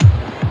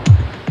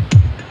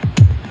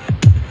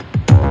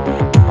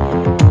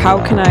how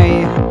can I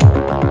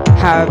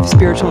have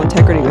spiritual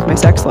integrity with my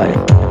sex life,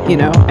 you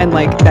know? And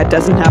like, that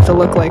doesn't have to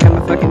look like I'm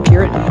a fucking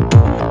Puritan.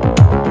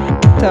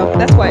 So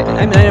that's why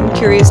I'm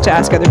curious to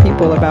ask other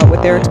people about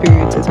what their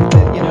experience is with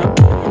it, you know?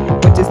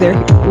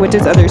 What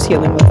does others'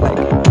 healing look like?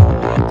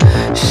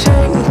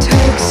 Shame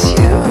takes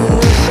you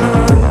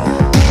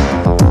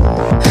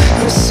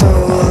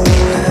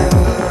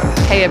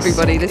Hey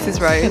everybody, this is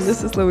Rose. And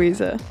this is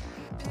Louisa.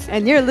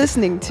 And you're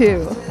listening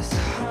to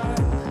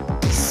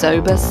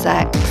Sober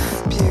Sex.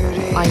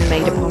 I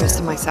made a promise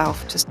to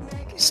myself to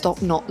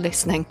stop not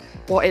listening.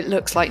 What it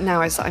looks like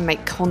now is that I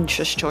make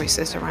conscious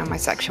choices around my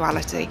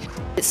sexuality.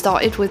 It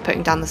started with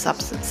putting down the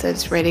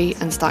substances, really,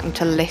 and starting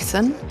to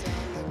listen.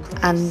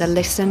 And the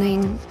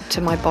listening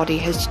to my body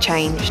has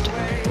changed.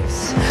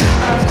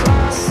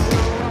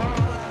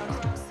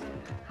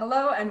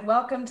 Hello and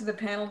welcome to the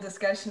panel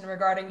discussion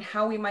regarding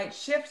how we might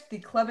shift the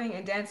clubbing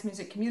and dance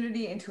music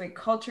community into a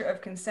culture of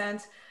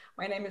consent.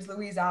 My name is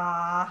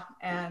Louisa,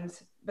 and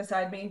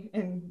beside me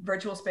in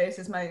virtual space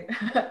is my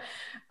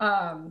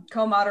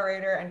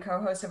co-moderator and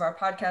co-host of our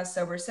podcast,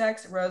 Sober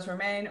Sex, Rose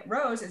Romain.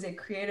 Rose is a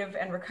creative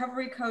and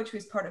recovery coach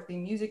who's part of the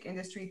Music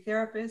Industry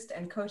Therapist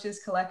and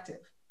Coaches Collective.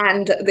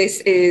 And this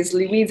is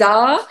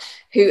Louisa,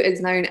 who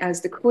is known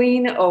as the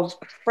Queen of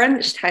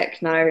French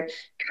Techno,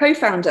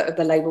 co-founder of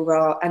the label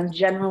Ra, and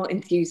general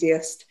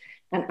enthusiast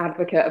and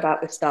advocate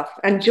about this stuff.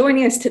 And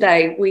joining us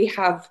today, we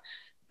have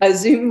a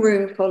Zoom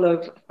room full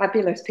of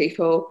fabulous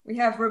people. We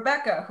have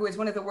Rebecca, who is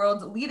one of the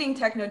world's leading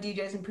techno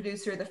DJs and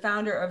producer, the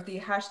founder of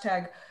the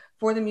hashtag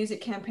For the Music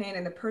campaign,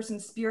 and the person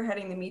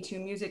spearheading the Me Too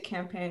Music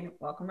campaign.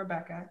 Welcome,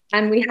 Rebecca.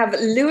 And we have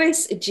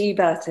Lewis G.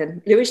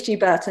 Burton. Lewis G.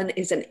 Burton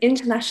is an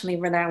internationally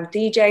renowned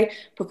DJ,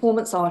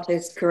 performance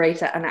artist,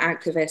 curator, and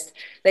activist.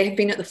 They have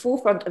been at the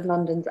forefront of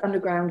London's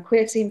underground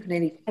queer scene for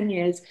nearly 10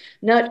 years,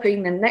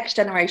 nurturing the next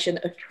generation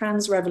of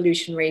trans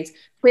revolutionaries,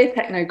 queer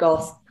techno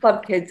goths,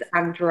 club kids,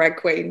 and drag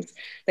queens.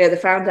 They are the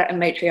founder and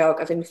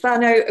matriarch of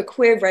Inferno, a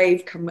queer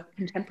rave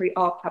contemporary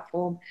art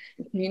platform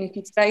and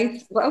community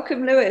space.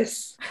 Welcome,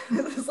 Lewis.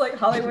 This is like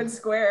Hollywood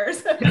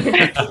Squares.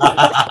 Next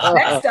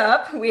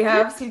up, we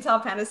have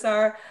Sital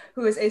Panesar,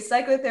 who is a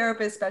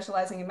psychotherapist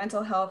specializing in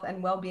mental health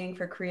and well-being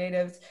for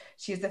creatives.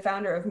 She is the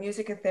founder of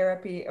Musica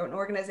Therapy, an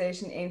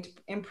organization aimed to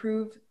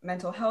improve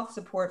mental health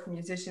support for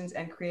musicians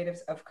and creatives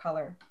of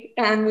color.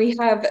 And we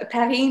have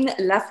Perrine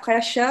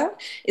Lafraîcheur,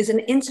 is an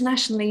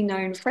internationally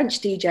known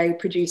French DJ,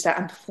 producer,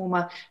 and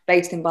performer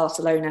based in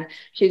Barcelona.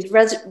 She's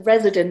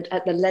resident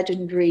at the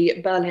legendary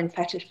Berlin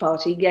fetish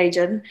party,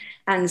 Gaydon,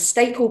 and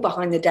staple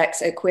behind the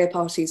decks at queer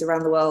parties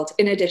around the world,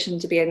 in addition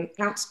to being an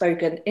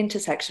outspoken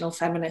intersectional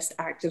feminist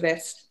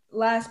activist.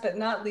 Last but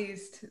not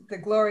least, the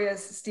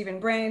glorious Stephen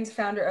Brains,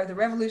 founder of the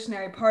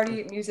Revolutionary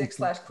Party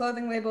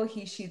music/clothing label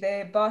He She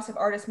They, boss of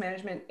artist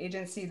management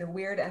agency The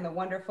Weird and the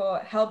Wonderful,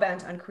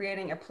 hellbent on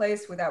creating a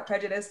place without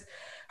prejudice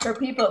for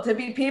people to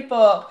be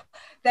people.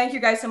 Thank you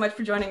guys so much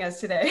for joining us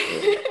today.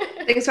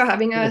 Thanks for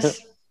having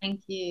us. Thank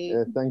you.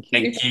 Yeah, thank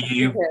you. Thank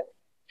you.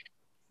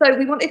 So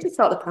we wanted to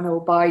start the panel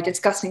by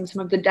discussing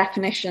some of the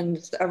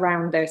definitions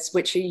around this,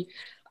 which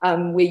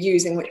we're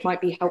using, which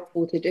might be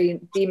helpful to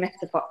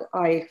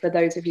demystify for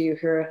those of you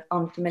who are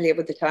unfamiliar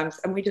with the terms.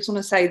 And we just want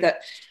to say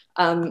that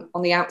on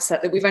the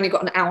outset that we've only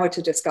got an hour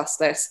to discuss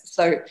this.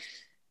 So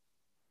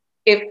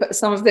if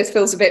some of this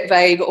feels a bit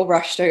vague or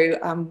rushed through,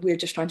 we're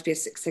just trying to be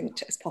as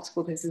succinct as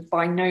possible. This is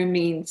by no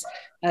means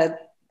a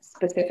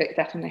specific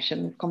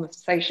definition. The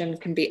conversation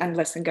can be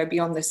endless and go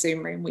beyond the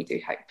Zoom room, we do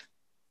hope.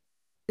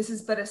 This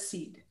is but a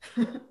seed.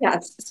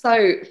 Yes.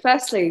 So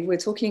firstly, we're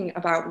talking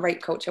about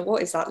rape culture.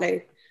 What is that,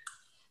 Lou?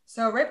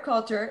 So rape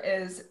culture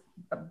is,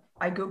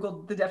 I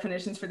Googled the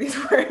definitions for these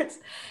words,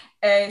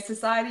 a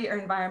society or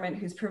environment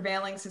whose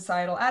prevailing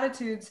societal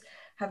attitudes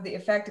have the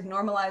effect of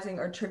normalizing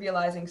or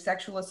trivializing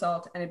sexual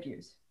assault and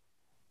abuse.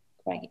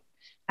 Great.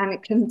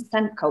 And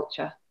consent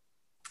culture.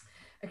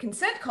 A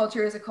consent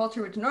culture is a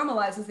culture which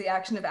normalizes the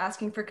action of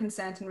asking for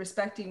consent and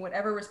respecting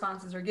whatever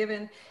responses are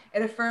given.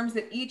 It affirms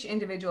that each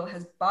individual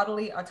has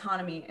bodily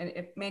autonomy and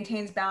it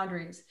maintains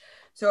boundaries.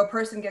 So a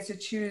person gets to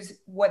choose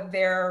what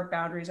their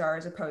boundaries are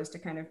as opposed to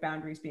kind of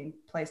boundaries being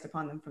placed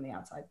upon them from the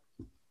outside.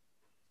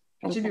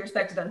 It should be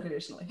respected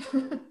unconditionally.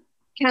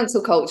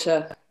 Cancel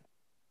culture.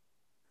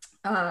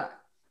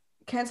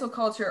 Cancel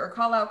culture or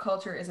call-out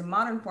culture is a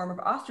modern form of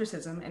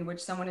ostracism in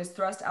which someone is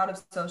thrust out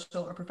of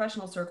social or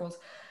professional circles,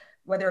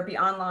 whether it be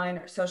online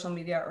or social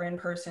media or in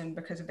person,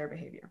 because of their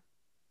behavior.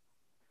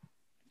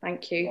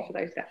 Thank you for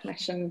those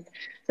definitions.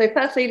 So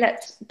firstly,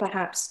 let's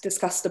perhaps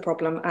discuss the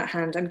problem at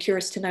hand. I'm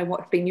curious to know what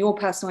have been your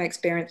personal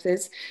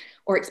experiences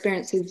or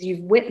experiences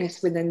you've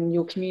witnessed within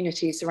your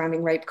community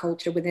surrounding rape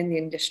culture within the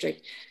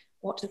industry.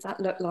 What does that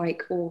look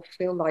like or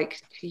feel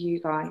like to you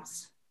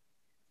guys?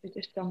 So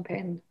just jump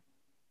in.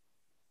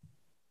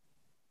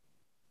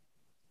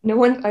 No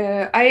one.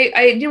 I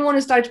didn't want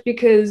to start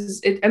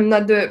because I'm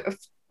not the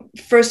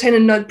firsthand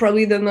and not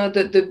probably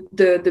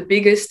the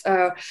biggest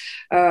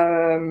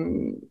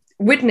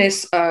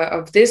witness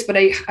of this,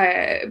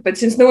 but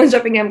since no one's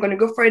jumping in, I'm going to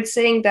go for it,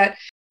 saying that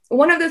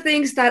one of the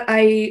things that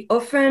I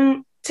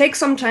often take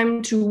some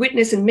time to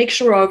witness and make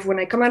sure of when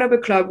I come out of a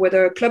club,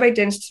 whether a club I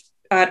danced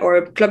at or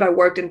a club I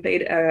worked and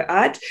played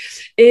at,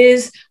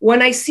 is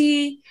when I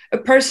see a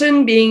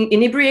person being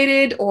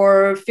inebriated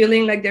or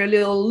feeling like they're a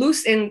little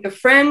loose and a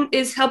friend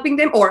is helping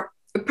them, or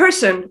a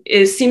person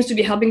seems to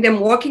be helping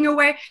them walking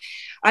away,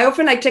 I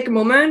often like take a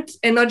moment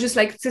and not just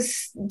like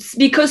just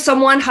because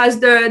someone has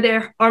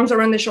their arms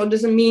around their shoulder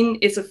doesn't mean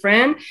it's a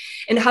friend.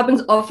 And it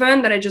happens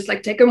often that I just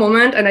like take a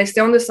moment and I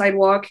stay on the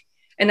sidewalk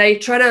and I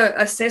try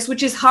to assess,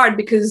 which is hard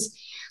because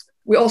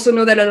we also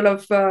know that a lot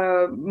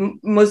of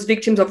most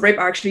victims of rape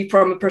are actually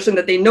from a person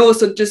that they know.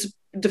 So just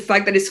the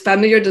fact that it's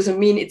familiar doesn't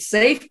mean it's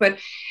safe, but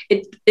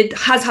it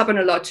has happened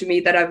a lot to me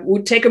that I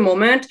would take a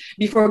moment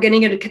before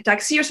getting in a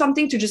taxi or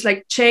something to just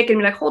like check and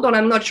be like, hold on,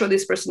 I'm not sure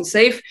this person's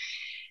safe,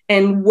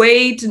 and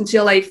wait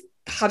until I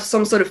have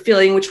some sort of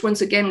feeling, which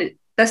once again,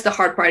 that's the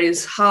hard part,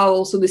 is how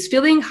also this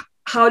feeling,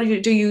 how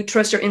do you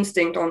trust your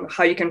instinct on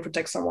how you can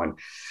protect someone?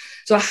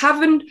 So I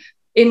haven't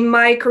in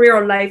my career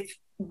or life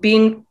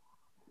been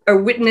a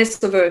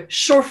witness of a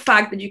sure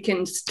fact that you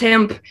can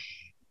stamp,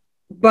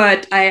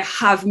 but I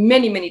have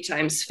many, many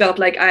times felt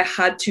like I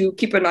had to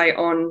keep an eye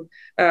on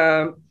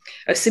a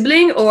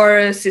sibling or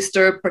a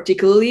sister,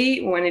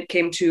 particularly when it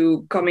came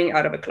to coming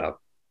out of a club.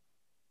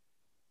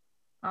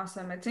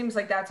 Awesome. It seems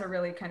like that's a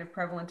really kind of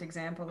prevalent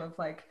example of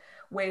like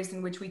ways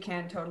in which we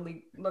can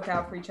totally look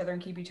out for each other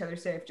and keep each other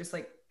safe. Just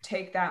like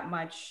take that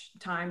much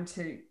time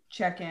to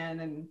check in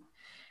and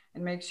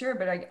make sure.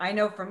 But I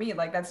know for me,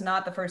 like that's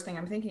not the first thing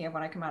I'm thinking of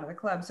when I come out of the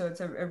club. So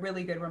it's a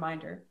really good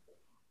reminder.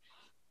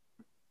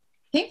 I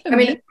think for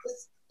me,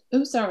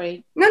 oh,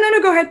 sorry.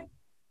 No, go ahead.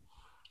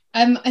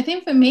 I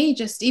think for me,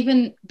 just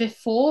even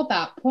before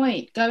that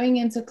point, going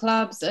into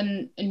clubs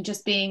and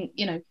just being,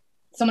 you know,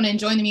 someone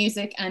enjoying the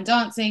music and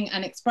dancing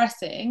and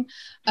expressing,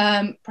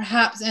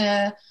 perhaps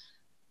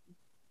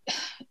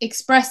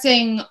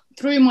expressing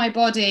through my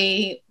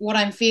body what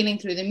I'm feeling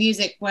through the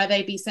music, where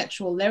they be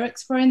sexual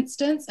lyrics, for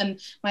instance, and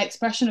my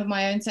expression of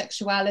my own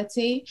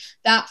sexuality,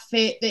 that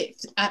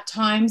at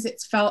times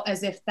it's felt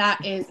as if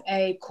that is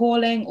a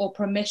calling or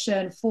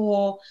permission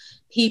for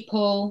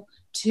people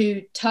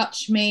to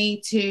touch me,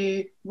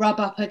 to rub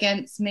up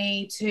against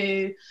me,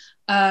 to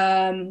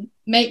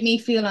make me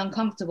feel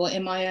uncomfortable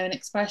in my own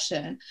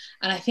expression.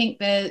 And I think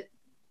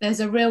there's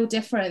a real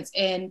difference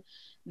in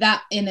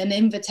that, in an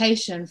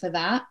invitation for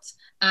that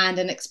and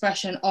an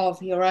expression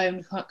of your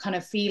own kind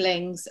of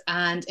feelings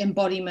and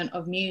embodiment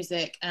of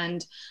music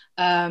and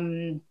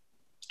energy.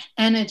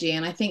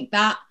 And I think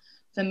that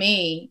for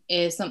me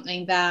is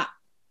something that,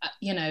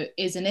 you know,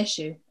 is an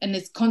issue and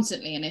is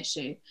constantly an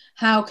issue.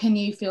 How can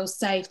you feel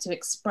safe to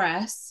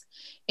express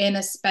in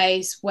a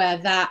space where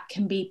that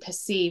can be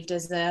perceived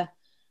as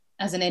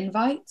an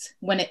invite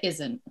when it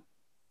isn't?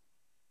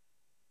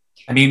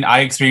 I mean, I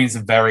experienced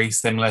a very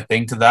similar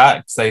thing to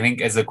that. So I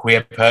think as a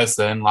queer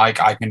person, like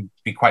I can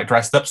be quite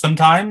dressed up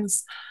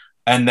sometimes.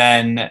 And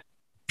then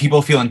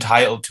people feel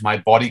entitled to my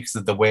body because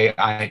of the way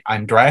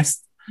I'm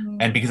dressed.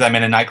 And because I'm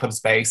in a nightclub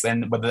space,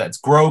 and whether that's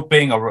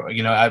groping or,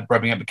 you know,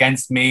 rubbing up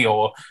against me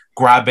or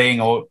grabbing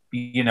or,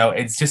 you know,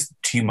 it's just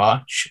too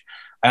much.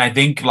 And I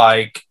think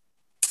like,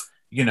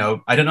 you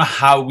know, I don't know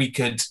how we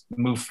could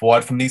move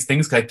forward from these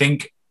things, because I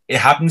think it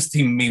happens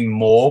to me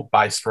more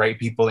by straight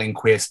people in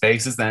queer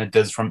spaces than it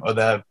does from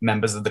other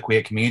members of the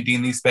queer community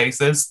in these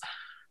spaces.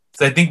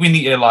 So I think we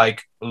need to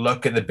like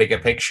look at the bigger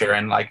picture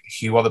and like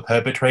who are the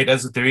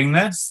perpetrators of doing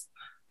this.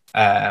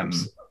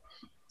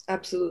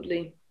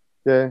 Absolutely.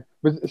 Yeah,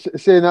 but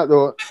saying that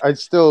though, I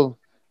still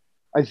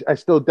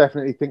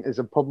definitely think there's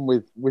a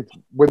problem with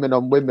women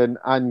on women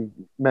and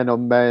men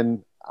on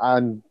men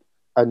and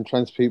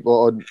trans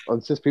people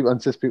on cis people and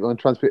cis people and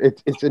trans people.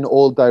 It's in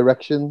all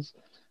directions.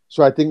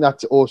 So I think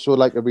that's also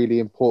like a really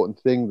important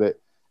thing, that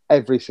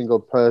every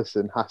single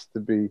person has to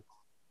be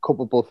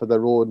culpable for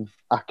their own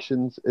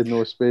actions in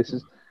those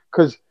spaces,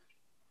 because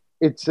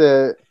it's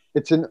an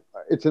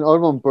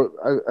odd one. But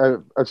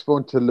I've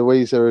spoken to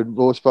Louisa and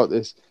Rose about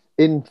this.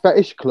 In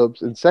fetish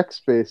clubs and sex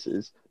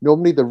spaces,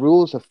 normally the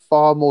rules are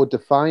far more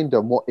defined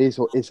on what is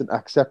or isn't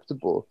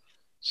acceptable.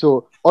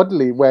 So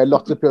oddly, where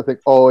lots of people think,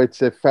 oh,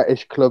 it's a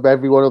fetish club,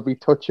 everyone will be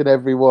touching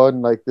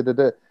everyone, like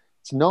da-da-da.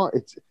 It's not.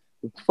 It's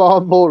far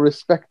more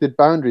respected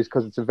boundaries,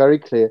 because it's a very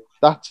clear,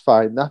 that's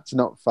fine, that's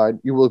not fine.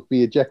 You will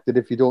be ejected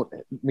if you don't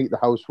meet the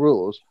house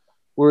rules.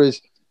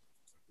 Whereas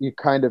you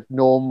kind of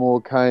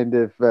normal kind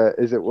of,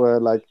 as it were,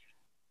 like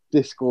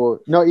disco,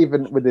 not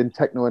even within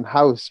techno and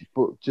house,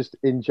 but just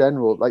in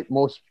general, like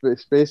most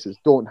spaces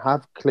don't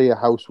have clear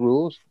house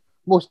rules.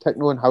 Most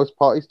techno and house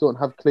parties don't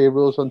have clear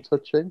rules on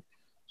touching.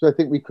 So I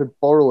think we could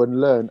borrow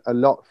and learn a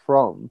lot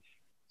from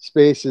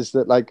spaces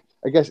that, like,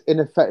 I guess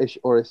in a fetish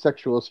or a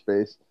sexual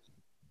space,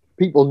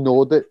 people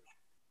know that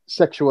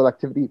sexual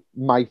activity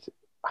might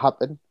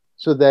happen.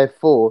 So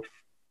therefore,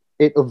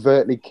 it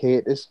overtly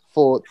caters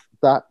for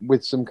that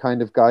with some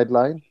kind of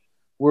guideline.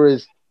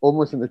 Whereas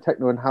almost in the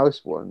techno and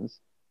house ones,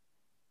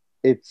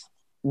 it's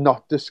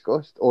not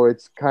discussed, or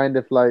it's kind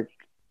of like,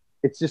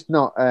 it's just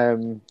not,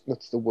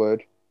 what's the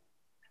word?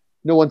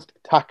 No one's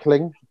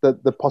tackling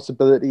the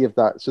possibility of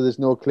that. So there's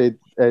no clear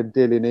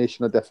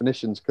delineation or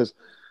definitions, because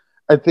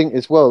I think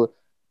as well,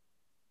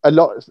 a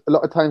lot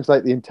of times,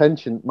 like, the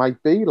intention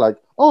might be like,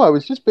 oh, I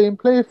was just being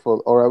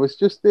playful, or I was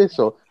just this,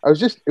 or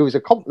it was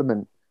a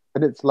compliment.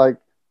 And it's like,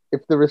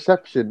 if the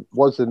reception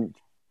wasn't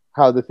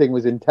how the thing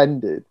was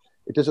intended,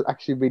 it doesn't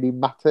actually really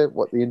matter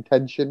what the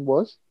intention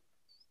was.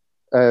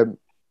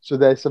 So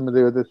there's some of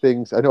the other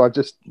things. I know I've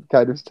just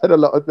kind of said a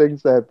lot of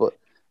things there, but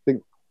I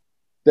think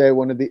they're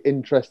one of the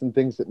interesting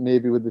things that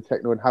maybe with the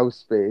techno and house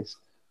space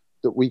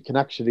that we can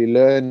actually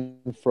learn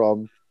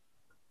from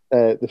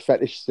the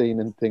fetish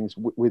scene and things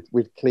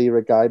with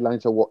clearer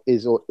guidelines of what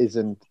is or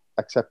isn't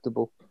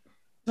acceptable.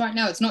 Right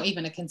now, it's not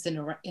even a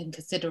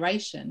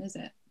consideration, is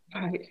it?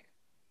 Right.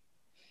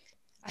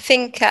 I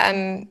think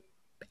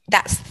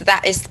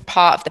that is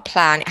part of the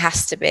plan. It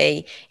has to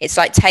be. It's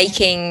like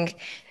taking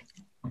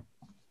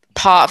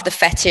part of the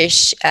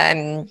fetish,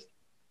 the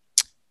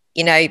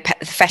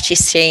fetish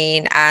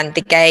scene and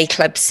the gay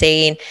club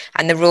scene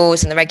and the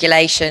rules and the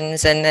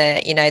regulations and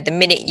the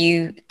minute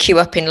you queue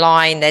up in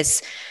line,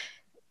 there's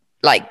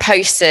like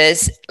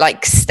posters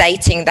like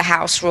stating the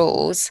house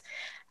rules,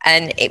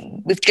 and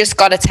we've just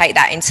got to take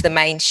that into the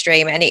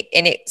mainstream. And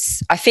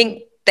it's I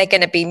think they're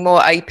going to be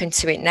more open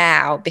to it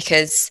now,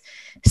 because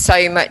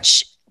so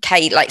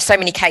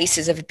many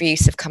cases of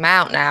abuse have come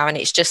out now, and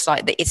it's just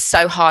like it's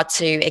so hard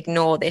to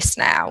ignore this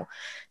now.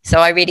 So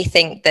I really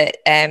think that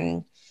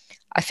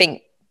I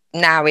think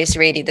now is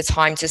really the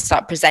time to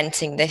start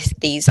presenting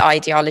these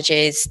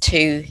ideologies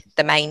to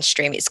the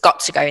mainstream. It's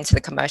got to go into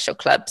the commercial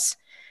clubs,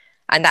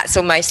 and that's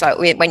almost like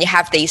when you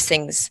have these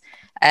things,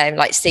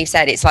 like Steve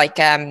said, it's like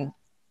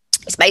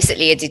it's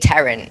basically a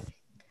deterrent.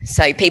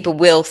 So people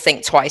will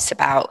think twice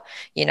about,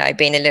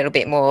 being a little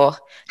bit more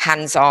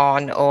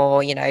hands-on,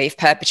 or, if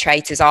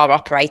perpetrators are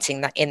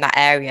operating in that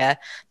area,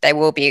 they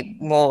will be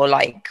more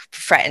like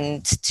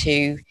threatened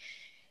to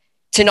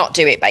not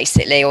do it,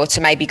 basically, or to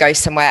maybe go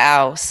somewhere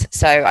else.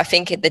 So I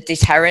think the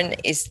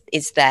deterrent is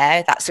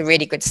there. That's a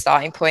really good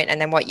starting point.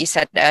 And then what you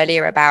said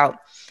earlier about,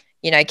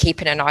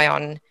 keeping an eye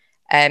on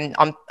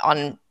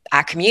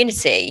our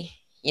community.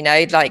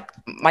 Like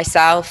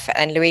myself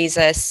and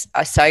Louisa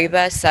are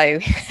sober, so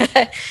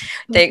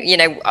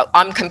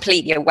I'm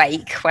completely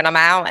awake when I'm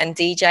out and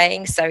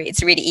DJing. So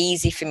it's really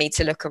easy for me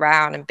to look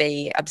around and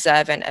be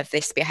observant of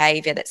this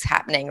behavior that's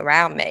happening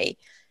around me.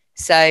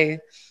 So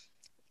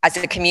as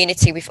a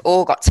community, we've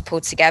all got to pull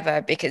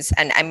together, because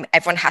and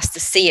everyone has to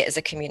see it as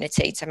a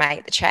community to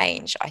make the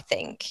change, I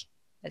think,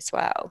 as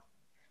well.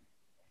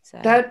 So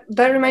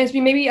that reminds me,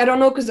 maybe, I don't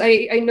know, because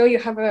I know you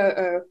have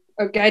a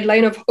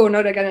guideline of,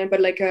 not a guideline,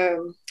 but like a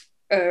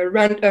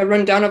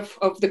rundown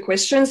of the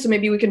questions. So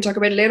maybe we can talk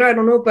about it later. I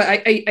don't know, but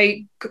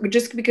I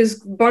just, because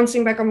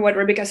bouncing back on what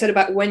Rebecca said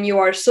about when you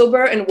are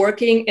sober and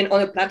working and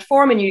on a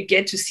platform and you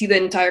get to see the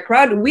entire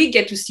crowd, we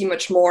get to see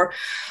much more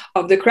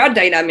of the crowd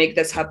dynamic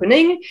that's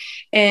happening.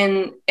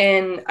 And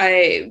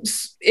I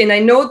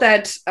know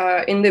that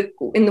in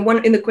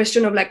the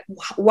question of like,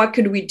 what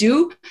could we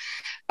do?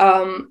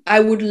 I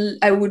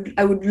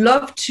would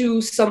love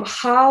to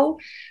somehow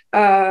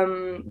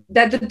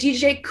that the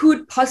DJ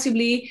could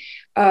possibly,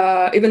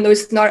 even though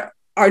it's not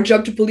our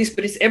job to police,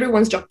 but it's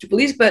everyone's job to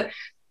police, but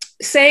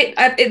say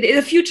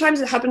a few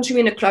times it happened to me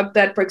in a club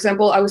that, for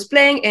example, I was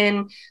playing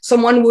and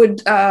someone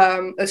would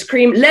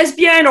scream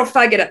lesbian or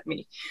faggot at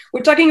me.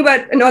 We're talking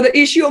about another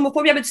issue,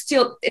 homophobia, but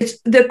still,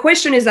 the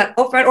question is that,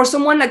 or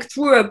someone like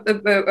threw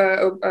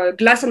a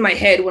glass on my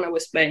head when I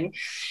was playing.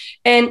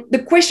 And the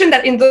question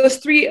that in those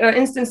three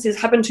instances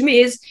happened to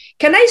me is,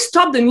 can I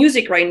stop the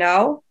music right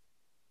now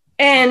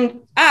and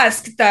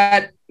ask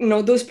that,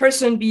 those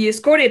person be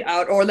escorted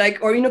out, or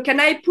can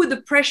I put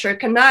the pressure?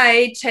 Can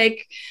I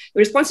take the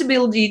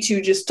responsibility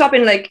to just stop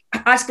and like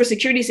ask for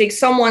security, say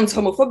someone's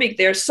homophobic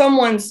there,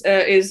 someone's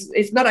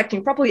is not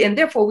acting properly, and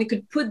therefore we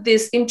could put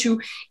this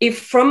into, if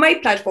from my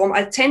platform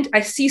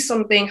I see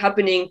something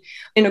happening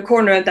in a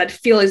corner that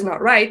feel is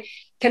not right,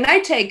 can I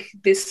take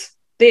this,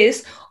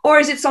 or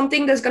is it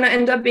something that's going to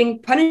end up being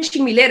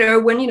punishing me later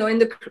when,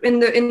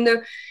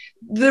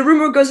 the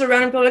rumor goes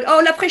around and people are like,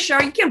 oh, La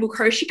Fraîcheur, you can't book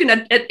her. She can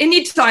at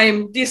any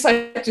time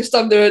decide to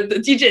stop the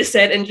DJ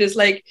set and just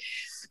like,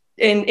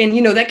 and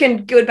that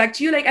can go back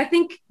to you. Like, I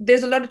think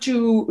there's a lot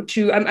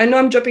to I know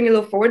I'm jumping a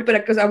little forward, but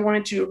because I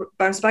wanted to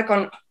bounce back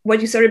on what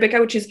you said, Rebecca,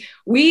 which is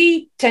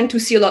we tend to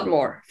see a lot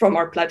more from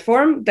our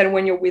platform than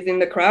when you're within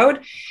the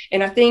crowd.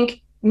 And I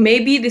think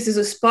maybe this is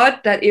a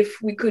spot that if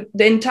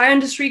the entire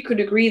industry could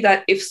agree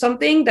that if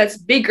something that's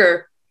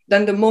bigger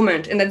than the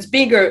moment, and that's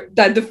bigger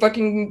than the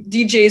fucking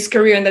DJ's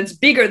career, and that's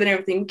bigger than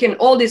everything, we can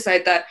all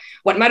decide that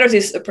what matters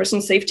is a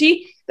person's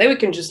safety, then we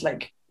can just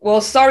like,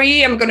 well,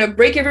 sorry, I'm gonna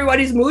break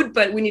everybody's mood,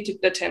 but we need to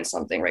attend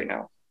something right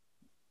now.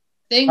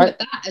 Thing with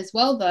that as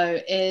well, though,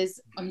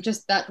 is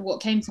what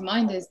came to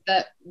mind is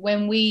that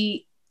when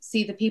we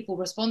see the people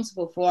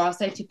responsible for our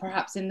safety,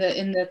 perhaps in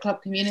the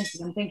club communities,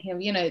 I'm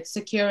thinking of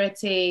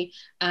security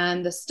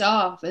and the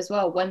staff as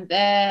well, when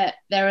there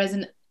is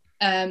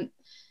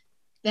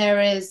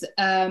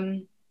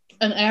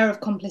an air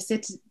of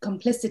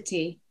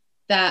complicity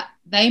that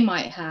they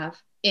might have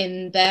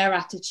in their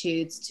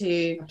attitudes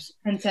to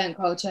consent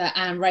culture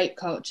and rape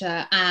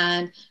culture,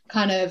 and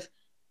kind of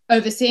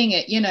overseeing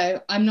it. You know,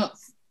 I'm not.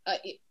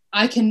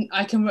 I can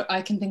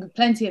think of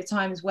plenty of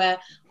times where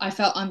I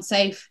felt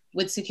unsafe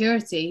with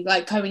security,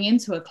 like going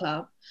into a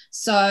club.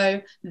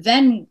 So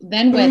then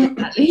where did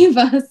that leave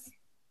us?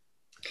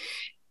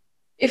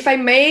 If I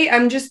may,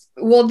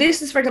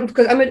 this is, for example,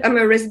 because I'm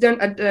a resident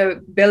at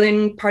the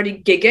Berlin party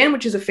Gegen,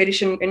 which is a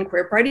fetish and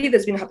queer party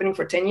that's been happening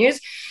for 10 years.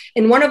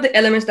 And one of the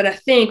elements that I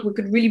think we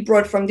could really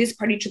brought from this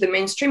party to the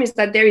mainstream is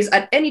that there is,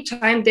 at any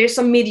time, there's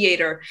some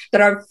mediator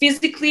that are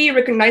physically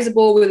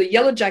recognizable with a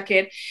yellow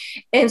jacket.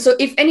 And so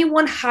if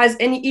anyone has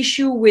any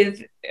issue with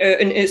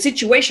a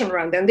situation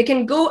around them, they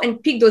can go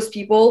and pick those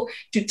people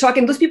to talk.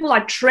 And those people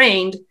are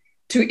trained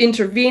to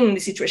intervene in the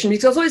situation,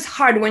 because it's always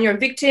hard when you're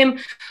a victim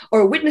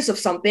or a witness of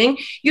something.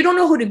 You don't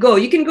know who to go.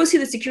 You can go see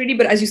the security,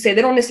 but as you say,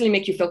 they don't necessarily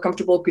make you feel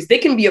comfortable because they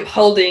can be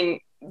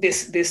upholding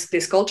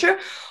this culture.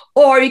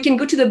 Or you can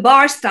go to the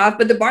bar staff,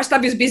 but the bar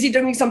staff is busy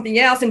doing something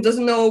else and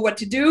doesn't know what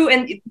to do,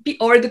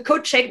 or the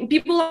code check.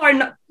 People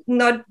are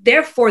not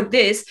there for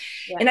this.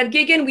 Yeah. And at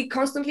Gegen, we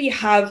constantly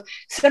have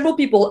several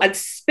people at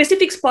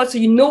specific spots, so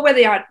you know where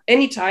they are at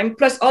any time,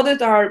 plus others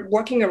that are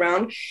walking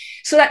around,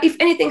 so that if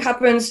anything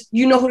happens,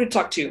 you know who to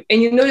talk to,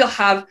 and you know you'll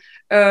have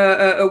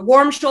a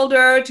warm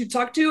shoulder to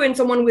talk to, and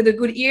someone with a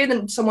good ear,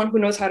 and someone who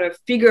knows how to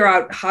figure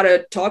out how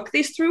to talk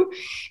this through.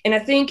 And I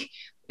think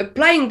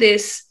applying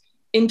this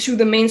into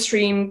the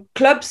mainstream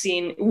club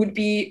scene would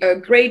be a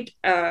great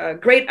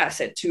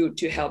asset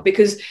to help,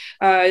 because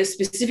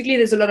specifically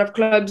there's a lot of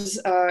clubs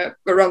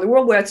around the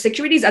world where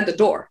security is at the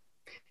door.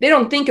 They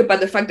don't think about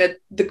the fact that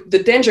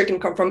the danger can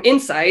come from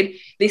inside.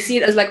 They see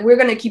it as like, we're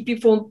going to keep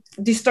people,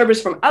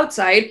 disturbers, from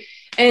outside,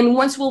 and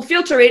once we'll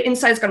filter it,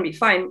 inside's going to be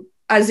fine,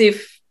 as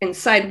if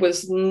inside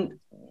was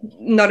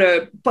not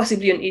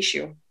possibly an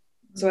issue.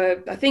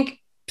 So I think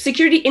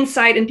security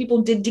inside and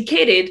people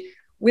dedicated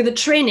with the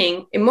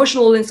training,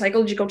 emotional and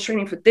psychological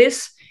training for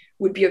this,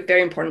 would be a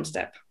very important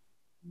step.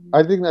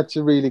 I think that's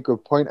a really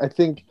good point. I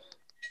think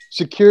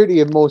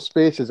security in most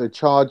spaces are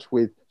charged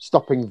with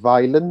stopping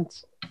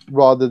violence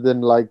rather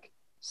than like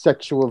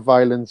sexual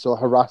violence or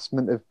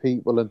harassment of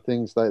people and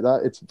things like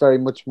that. It's very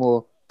much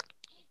more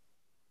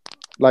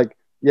like,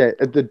 yeah,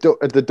 at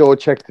the door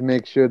check to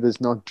make sure there's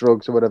not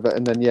drugs or whatever.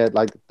 And then, yeah,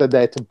 like they're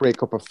there to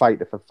break up a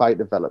fight if a fight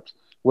develops.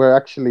 Where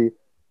actually,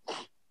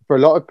 for a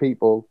lot of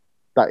people,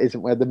 that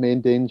isn't where the main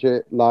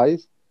danger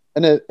lies.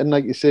 And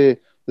like you say,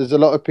 there's a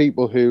lot of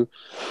people who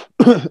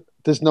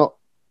there's not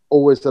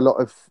always a lot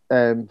of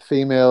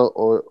female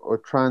or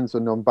trans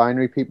or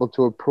non-binary people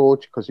to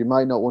approach, because you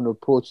might not want to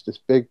approach this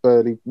big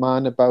burly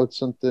man about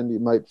something. You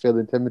might feel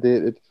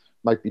intimidated,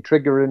 might be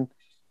triggering.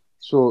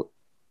 So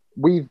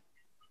we've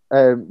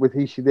with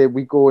He/She They,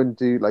 we go and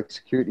do like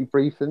security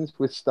briefings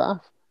with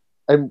staff,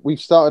 and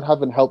we've started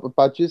having helper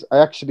badges. I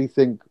actually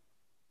think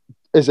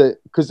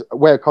because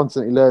we're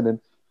constantly learning,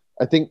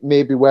 I think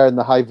maybe wearing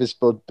the high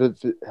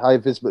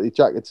visibility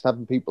jackets,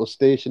 having people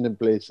stationed in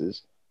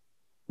places,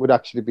 would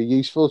actually be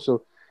useful.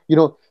 So, you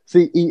know,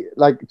 see,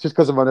 like, just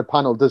because I'm on a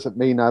panel doesn't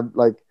mean I'm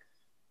like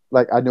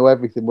I know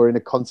everything. We're in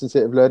a constant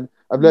state of learning.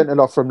 I've learned a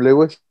lot from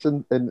Lewis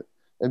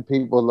and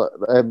people,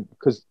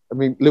 because I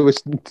mean,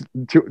 Lewis, do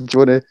you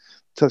want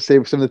to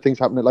say some of the things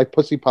happening like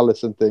Pussy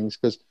Palace and things?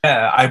 Because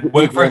I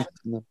work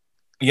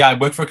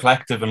for a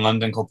collective in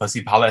London called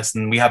Pussy Palace,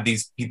 and we have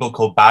these people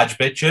called badge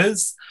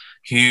bitches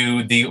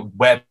who they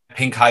wear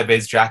pink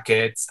high-vis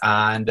jackets,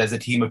 and there's a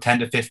team of 10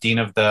 to 15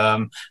 of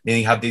them. Then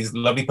you have these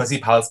lovely Pussy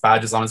Palace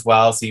badges on as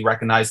well, so you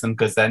recognize them,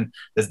 because then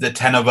there's the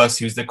 10 of us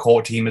who's the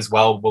core team as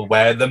well will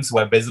wear them, so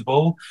we're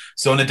visible.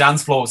 So on a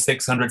dance floor of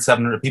 600,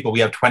 700 people,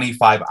 we have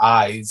 25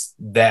 eyes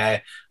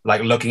there,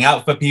 like looking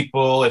out for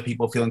people. If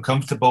people feel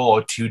uncomfortable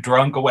or too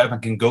drunk or whatever,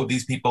 can go to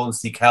these people and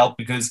seek help,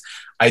 because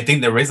I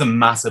think there is a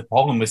massive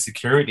problem with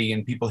security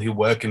and people who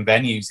work in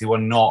venues who are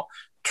not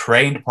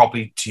trained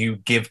properly to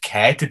give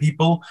care to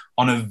people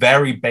on a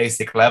very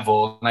basic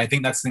level. And I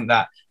think that's something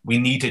that we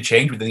need to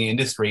change within the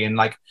industry. And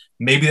like,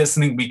 maybe that's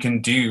something we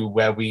can do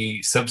where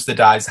we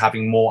subsidize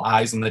having more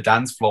eyes on the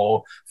dance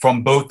floor,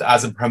 from both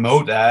as a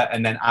promoter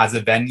and then as a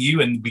venue,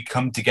 and we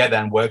come together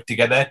and work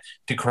together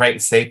to create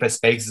safer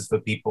spaces for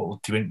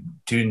people to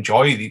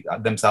enjoy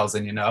themselves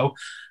in, you know.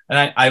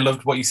 And I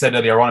loved what you said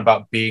earlier on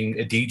about being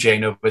a DJ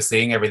and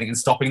overseeing everything and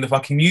stopping the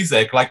fucking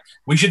music. Like,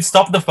 we should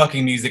stop the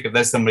fucking music if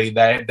there's somebody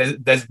there.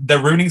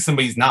 They're ruining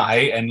somebody's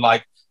night. And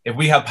like, if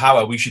we have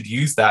power, we should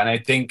use that. And I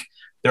think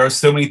there are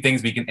so many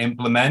things we can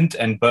implement,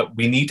 but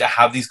we need to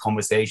have these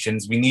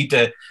conversations. We need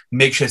to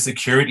make sure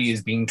security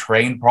is being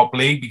trained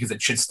properly, because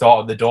it should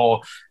start at the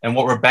door. And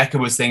what Rebecca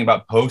was saying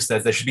about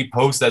posters, there should be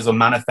posters or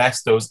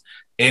manifestos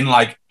in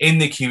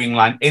the queuing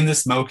line, in the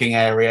smoking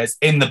areas,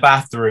 in the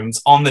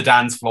bathrooms, on the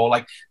dance floor.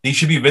 Like, these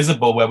should be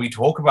visible, where we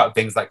talk about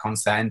things like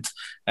consent,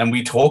 and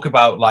we talk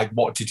about like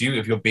what to do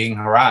if you're being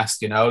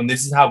harassed, you know. And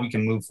this is how we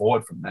can move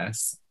forward from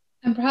this.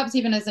 And perhaps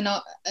even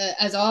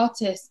as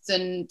artists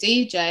and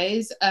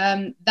DJs,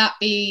 that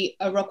be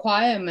a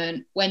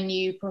requirement when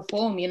you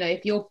perform. You know,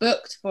 if you're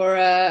booked for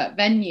a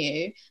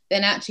venue,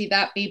 then actually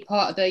that be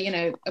part of the, you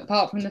know,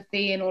 apart from the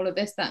fee and all of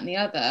this, that, and the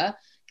other,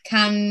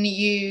 can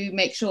you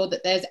make sure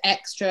that there's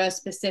extra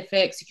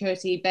specific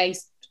security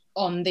based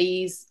on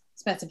these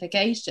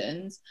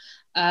specifications,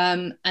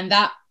 and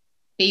that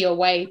be a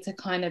way to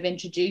kind of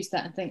introduce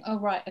that and think, oh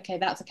right, okay,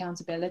 that's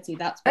accountability.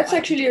 That's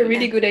actually a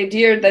really good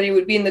idea, that it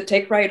would be in the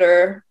tech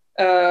rider,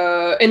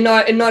 and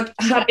not in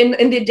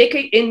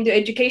the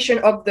education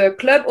of the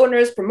club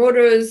owners,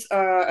 promoters,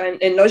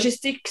 and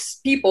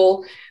logistics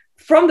people.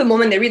 From the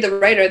moment they read the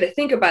rider, they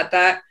think about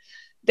that.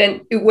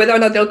 Then whether or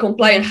not they'll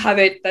comply and have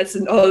it, that's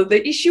another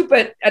issue.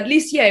 But at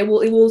least, yeah, it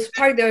will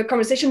spark the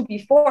conversation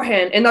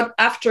beforehand and not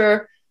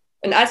after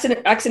an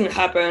accident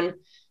happen.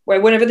 Where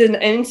whenever there's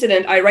an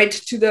incident, I write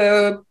to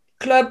the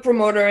club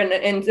promoter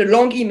and the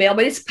long email,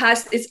 but it's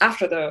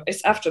after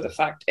the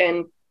fact.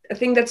 And I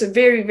think that's a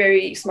very,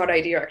 very smart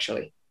idea,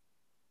 actually.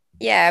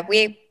 Yeah,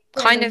 we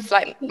kind of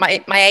like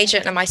my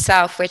agent and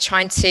myself, we're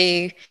trying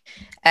to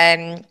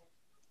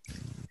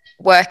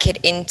work it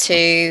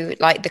into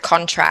like the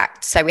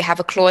contract. So we have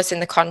a clause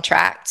in the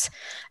contract.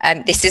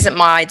 This isn't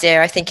my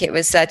idea. I think it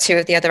was two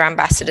of the other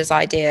ambassadors'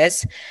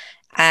 ideas.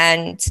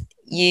 And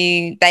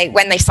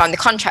when they sign the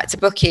contract to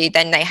book you,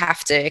 then they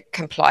have to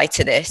comply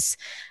to this.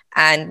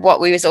 And what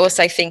we was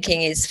also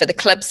thinking is, for the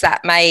clubs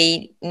that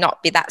may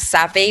not be that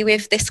savvy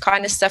with this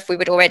kind of stuff, we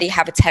would already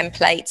have a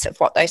template of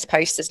what those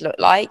posters look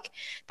like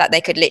that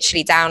they could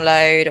literally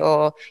download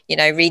or, you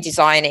know,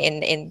 redesign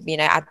it in you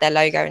know, add their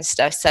logo and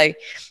stuff. So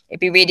it'd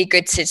be really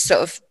good to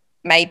sort of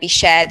maybe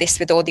share this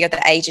with all the other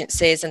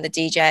agencies and the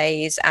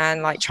DJs,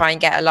 and like try and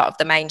get a lot of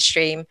the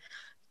mainstream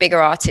bigger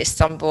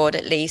artists on board,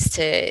 at least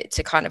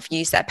to kind of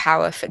use their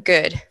power for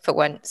good for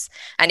once.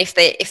 And if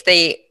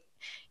they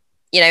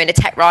you know, in a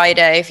tech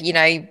rider, if, you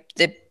know,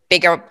 the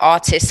bigger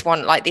artists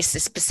want like this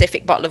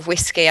specific bottle of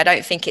whiskey, I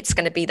don't think it's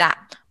going to be that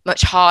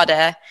much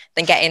harder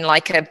than getting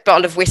like a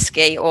bottle of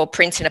whiskey or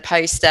printing a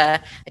poster,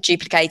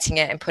 duplicating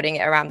it and putting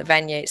it around the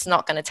venue. It's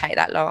not going to take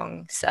that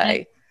long.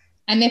 So,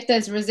 and if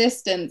there's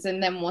resistance in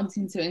them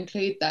wanting to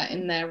include that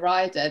in their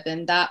rider,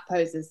 then that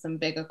poses some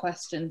bigger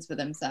questions for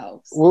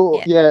themselves.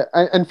 Well, yeah.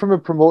 And from a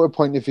promoter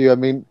point of view, I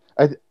mean,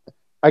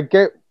 I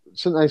get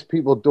sometimes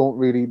people don't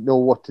really know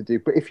what to do,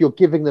 but if you're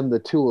giving them the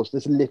tools,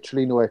 there's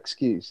literally no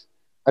excuse.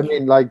 I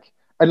mean, like,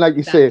 and like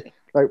you say,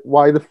 like,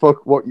 why the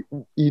fuck, what,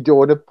 you don't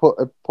want to put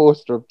a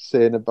poster up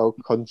saying about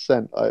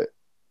consent?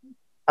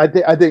 I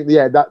think,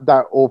 yeah,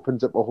 that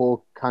opens up a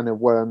whole can of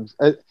worms.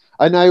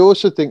 And I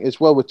also think as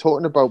well, we're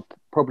talking about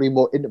probably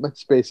more intimate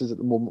spaces at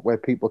the moment where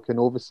people can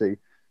oversee,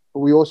 but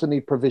we also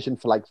need provision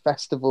for like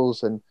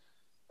festivals and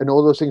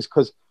all those things,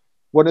 because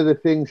one of the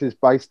things is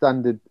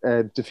bystander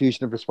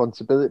diffusion of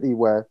responsibility,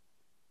 where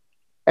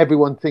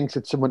everyone thinks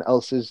it's someone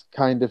else's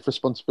kind of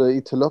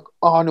responsibility to look,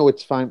 oh no,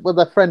 it's fine, well,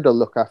 their friend will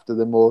look after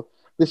them, or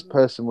this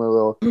person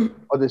will,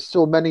 or there's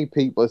so many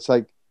people. It's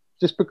like,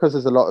 just because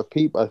there's a lot of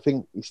people, I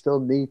think you still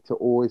need to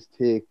always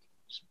take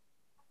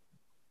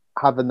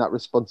having that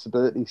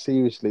responsibility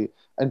seriously.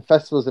 And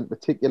festivals in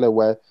particular,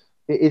 where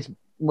it is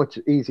much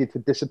easier to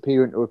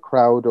disappear into a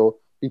crowd or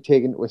be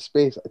taken to a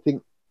space, I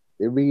think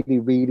they really,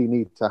 really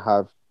need to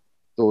have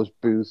those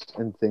booths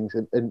and things,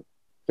 and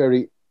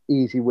very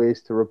easy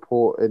ways to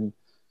report in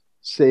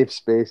safe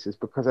spaces,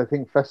 because I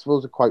think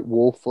festivals are quite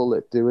woeful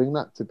at doing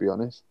that, to be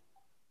honest.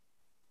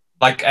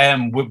 Like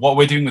what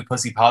we're doing with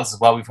Pussy Pals as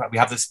well, we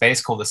have this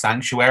space called the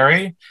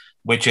Sanctuary,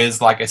 which is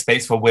like a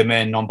space for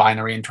women,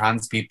 non-binary and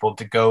trans people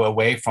to go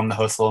away from the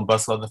hustle and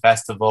bustle of the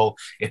festival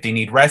if they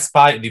need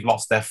respite, if they've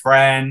lost their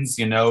friends,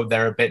 you know,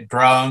 they're a bit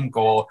drunk,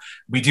 or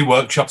we do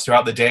workshops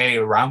throughout the day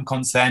around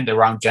consent,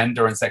 around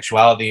gender and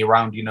sexuality,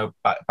 around, you know,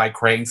 by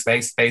creating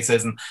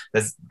spaces, and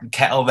there's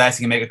kettle there so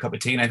you can make a cup of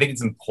tea. And I think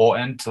it's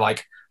important to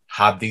like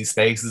have these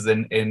spaces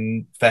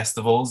in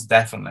festivals,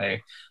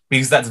 definitely,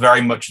 because that's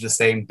very much the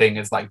same thing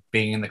as like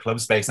being in the club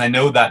space. And I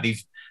know that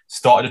they've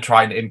started to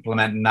try and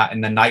implement that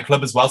in the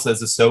nightclub as well. So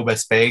there's a sober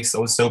space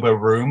or a sober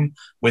room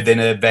within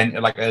an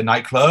event, like a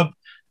nightclub,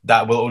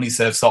 that will only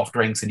serve soft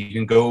drinks, and you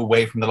can go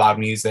away from the loud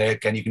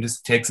music and you can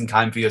just take some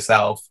time for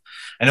yourself.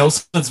 And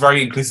also it's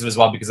very inclusive as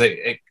well, because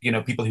it you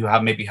know, people who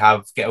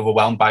get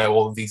overwhelmed by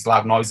all of these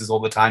loud noises all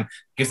the time,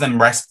 gives them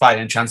respite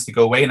and a chance to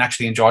go away and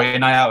actually enjoy a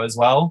night out as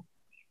well.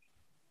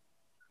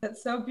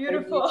 That's so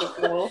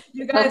beautiful.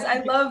 You guys,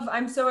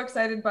 I'm so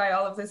excited by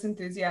all of this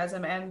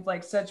enthusiasm and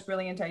like such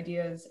brilliant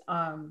ideas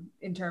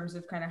in terms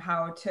of kind of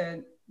how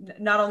to,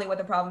 not only what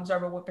the problems are,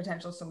 but what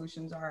potential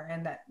solutions are.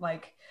 And that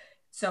like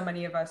so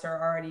many of us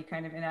are already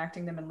kind of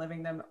enacting them and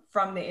living them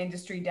from the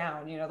industry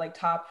down, you know, like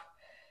top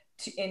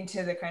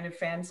into the kind of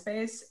fan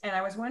space. And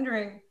I was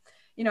wondering,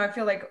 you know, I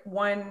feel like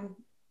one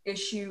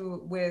issue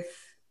with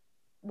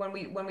when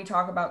we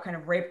talk about kind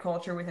of rape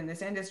culture within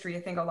this industry, I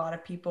think a lot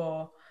of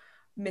people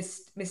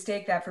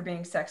mistake that for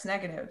being sex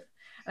negative.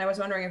 And I was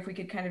wondering if we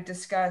could kind of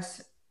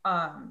discuss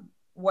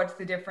what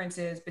the difference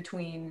is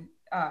between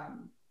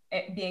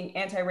being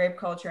anti-rape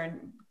culture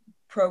and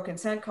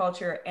pro-consent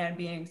culture and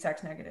being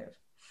sex negative?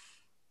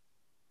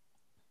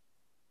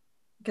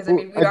 Because I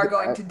mean, we are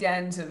going to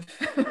dens of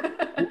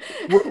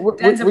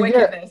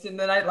wickedness in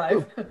the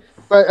nightlife.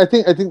 But I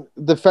think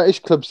the fetish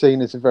club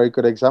scene is a very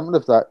good example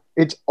of that.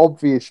 It's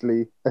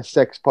obviously a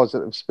sex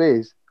positive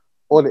space.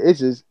 All it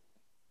is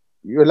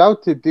you're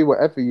allowed to do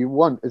whatever you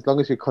want as long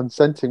as you're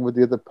consenting with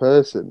the other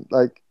person.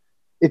 Like,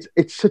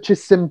 it's such a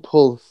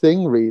simple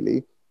thing,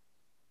 really.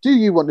 Do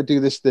you want to do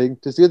this thing?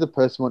 Does the other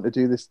person want to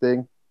do this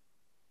thing?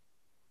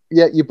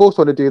 Yeah, you both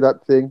want to do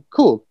that thing.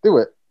 Cool, do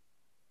it.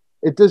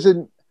 It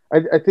doesn't.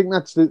 I think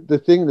that's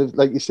the thing that,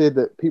 like you said,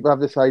 that people have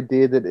this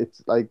idea that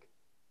it's like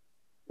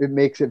it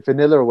makes it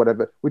vanilla or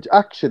whatever, which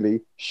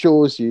actually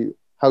shows you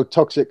how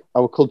toxic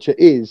our culture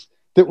is.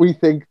 That we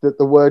think that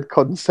the word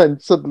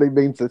consent suddenly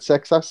means that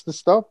sex has to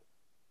stop.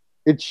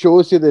 It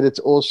shows you that it's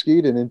all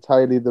skewed in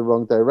entirely the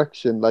wrong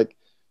direction. Like,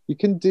 you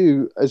can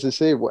do, as I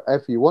say,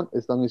 whatever you want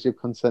as long as you're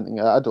consenting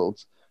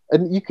adults.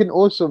 And you can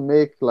also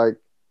make, like,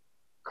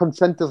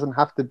 consent doesn't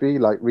have to be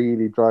like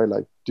really dry,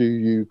 like, do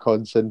you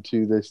consent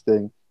to this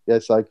thing?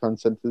 Yes, I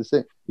consent to this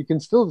thing. You can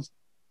still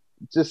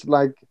just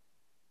like,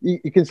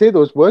 you can say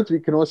those words, but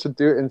you can also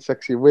do it in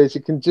sexy ways.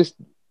 You can just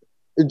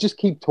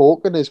keep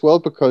talking as well,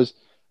 because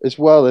as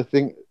well, I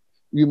think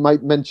you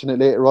might mention it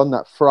later on,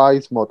 that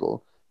Fry's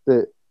model,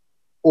 that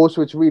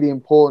also it's really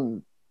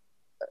important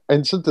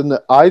and something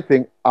that I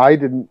think I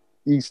didn't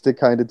used to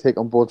kind of take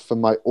on board for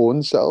my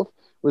own self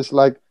was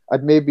like,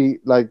 I'd maybe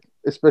like,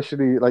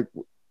 especially like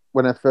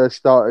when I first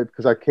started,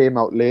 because I came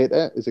out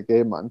later as a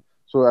gay man.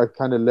 So I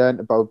kind of learned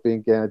about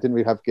being gay and I didn't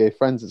really have gay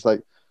friends. It's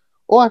like,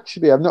 oh,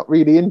 actually, I'm not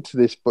really into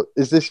this, but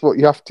is this what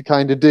you have to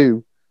kind of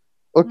do?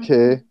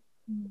 Okay.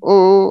 Mm-hmm.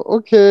 Oh,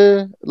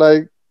 okay.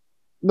 Like,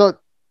 not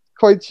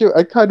quite sure.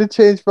 I kind of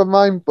changed my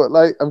mind, but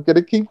like, I'm going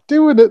to keep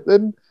doing it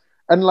then.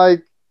 And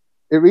like,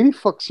 it really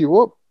fucks you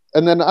up.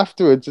 And then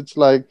afterwards, it's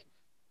like,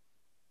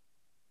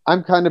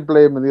 I'm kind of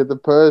blaming the other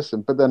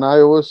person, but then I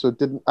also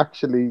didn't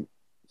actually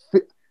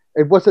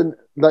it wasn't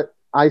like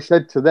I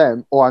said to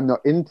them, oh, I'm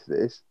not into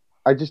this.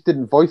 I just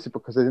didn't voice it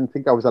because I didn't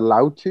think I was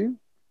allowed to,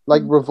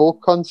 like,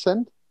 revoke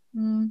consent.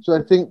 So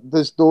I think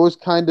there's those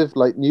kind of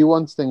like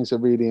nuanced things are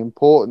really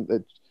important,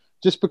 that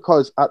just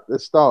because at the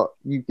start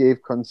you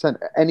gave consent,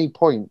 at any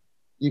point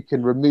you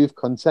can remove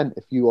consent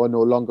if you are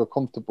no longer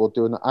comfortable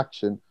doing the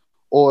action.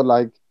 Or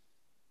like,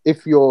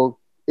 if you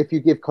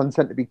give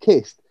consent to be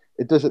kissed,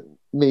 it doesn't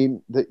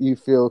mean that you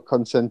feel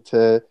consent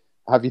to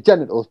have your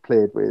genitals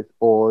played with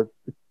or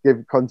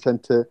give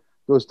consent to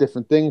those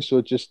different things.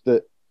 So just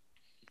that,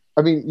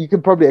 I mean, you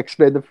can probably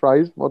explain the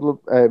Fry's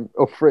model.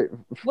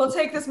 We'll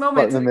take this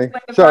moment to explain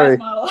the Fry's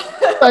model.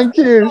 Thank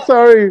you.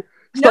 Sorry.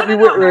 Stop me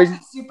whittering.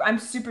 I'm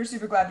super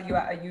glad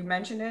that you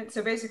mentioned it.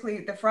 So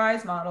basically, the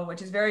Fry's model,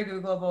 which is very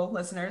Googleable,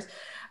 listeners,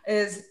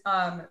 is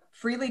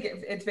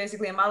it's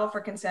basically a model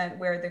for consent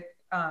where the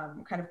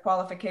kind of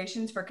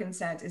qualifications for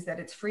consent is that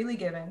it's freely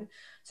given.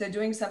 So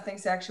doing something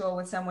sexual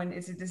with someone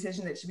is a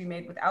decision that should be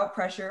made without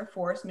pressure,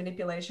 force,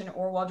 manipulation,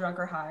 or while drunk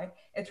or high.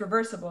 It's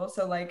reversible.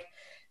 So like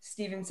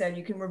Stephen said,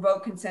 you can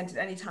revoke consent at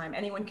any time.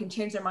 Anyone can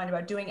change their mind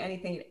about doing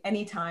anything at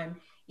any time,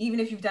 even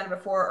if you've done it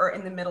before or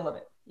in the middle of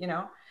it, you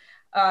know?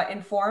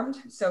 Informed,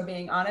 so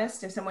being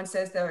honest. If someone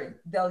says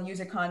they'll use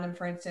a condom,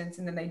 for instance,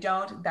 and then they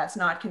don't, that's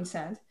not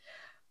consent.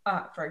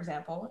 For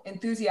example,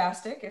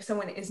 enthusiastic. If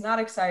someone is not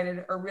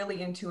excited or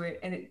really into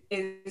it, and it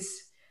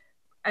is,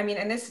 I mean,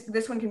 and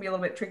this one can be a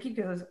little bit tricky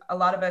because a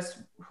lot of us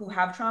who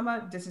have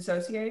trauma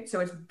disassociate, so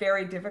it's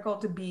very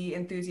difficult to be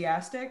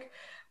enthusiastic.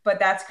 But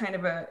that's kind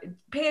of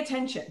pay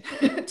attention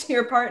to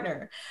your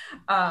partner,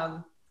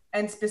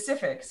 and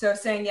specific. So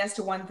saying yes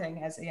to one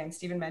thing, as again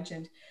Stephen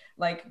mentioned,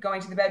 like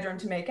going to the bedroom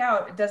to make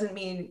out, it doesn't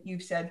mean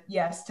you've said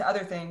yes to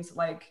other things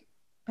like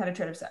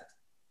penetrative sex.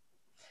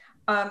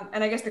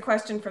 And I guess the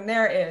question from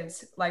there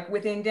is, like,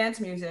 within dance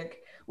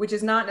music, which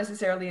is not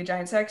necessarily a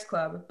giant sex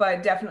club,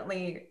 but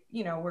definitely,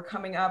 you know, we're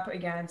coming up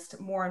against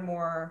more and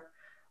more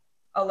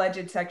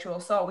alleged sexual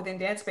assault within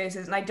dance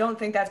spaces. And I don't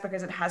think that's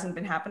because it hasn't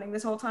been happening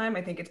this whole time.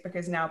 I think it's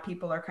because now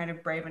people are kind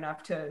of brave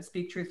enough to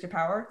speak truth to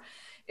power.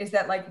 Is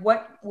that like,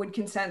 what would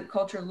consent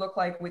culture look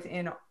like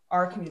within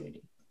our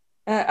community?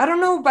 I don't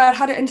know about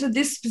how to answer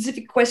this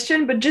specific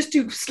question, but just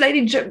to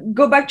slightly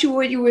go back to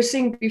what you were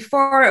saying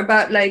before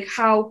about like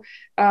how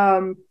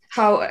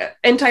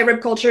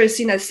anti-rape culture is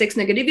seen as sex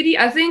negativity.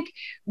 I think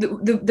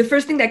the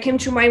first thing that came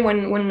to mind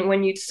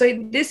when you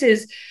say this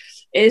is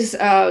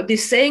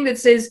this saying that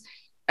says,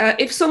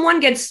 if someone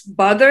gets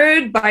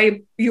bothered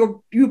by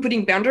you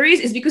putting boundaries,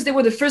 it's because they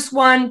were the first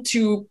one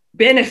to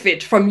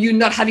benefit from you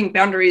not having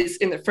boundaries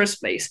in the first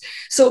place.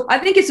 So I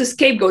think it's a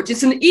scapegoat.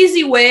 It's an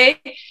easy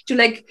way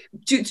to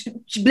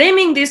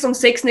blaming this on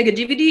sex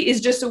negativity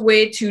is just a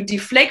way to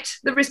deflect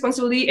the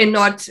responsibility and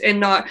not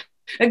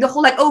like the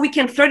whole like, oh, we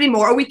can flirt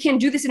anymore, or we can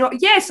do this anymore.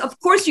 Yes, of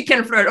course you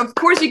can flirt. Of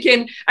course you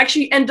can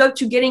actually end up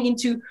to getting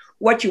into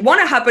what you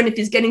want to happen if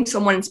it's getting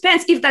someone's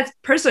pants, if that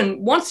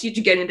person wants you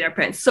to get in their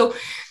pants. So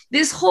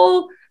this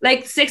whole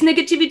like sex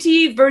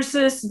negativity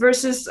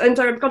versus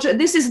anti-rape culture,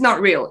 this is not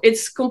real.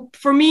 It's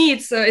for me,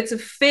 it's a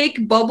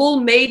fake bubble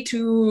made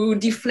to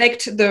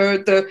deflect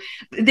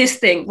this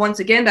thing. Once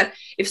again, that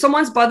if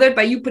someone's bothered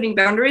by you putting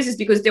boundaries, it's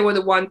because they were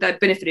the one that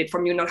benefited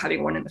from you not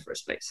having one in the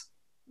first place.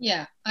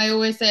 Yeah, I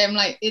always say, I'm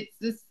like, it's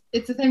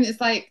the thing.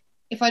 It's like,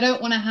 if I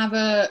don't want to have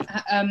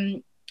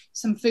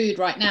some food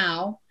right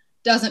now,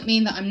 doesn't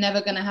mean that I'm never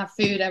going to have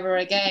food ever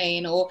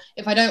again. Or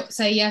if I don't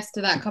say yes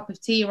to that cup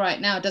of tea right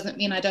now, doesn't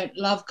mean I don't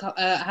love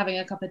having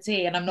a cup of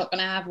tea and I'm not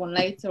going to have one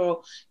later,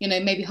 or, you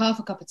know, maybe half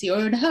a cup of tea or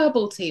an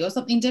herbal tea or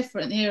something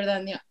different here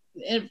than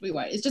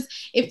everywhere. It's just,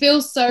 it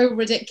feels so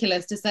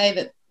ridiculous to say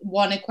that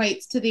one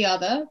equates to the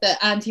other,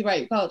 that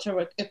anti-rape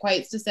culture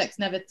equates to sex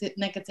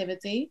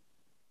negativity.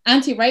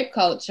 Anti-rape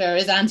culture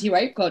is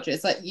anti-rape culture.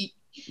 It's like you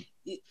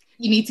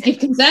need to give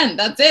consent.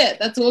 That's it.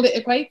 That's all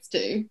it equates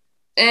to.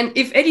 And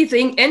if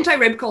anything,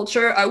 anti-rape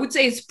culture, I would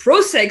say, is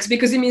pro-sex,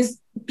 because it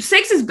means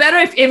sex is better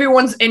if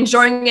everyone's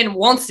enjoying and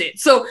wants it.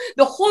 So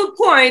the whole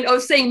point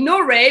of saying no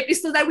rape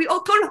is so that we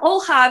all can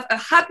all have a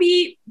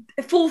happy,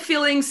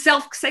 fulfilling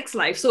self-sex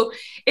life. So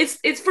it's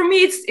for me,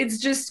 it's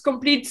just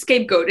complete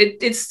scapegoat.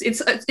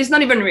 It's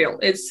not even real.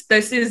 This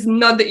is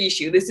not the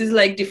issue. This is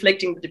like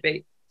deflecting the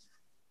debate.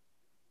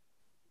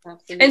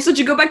 Absolutely. And so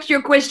to go back to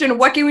your question,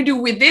 what can we do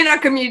within our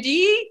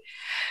community?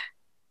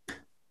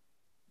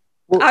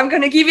 Well, I'm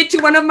going to give it to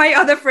one of my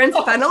other friends,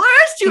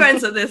 panelists, to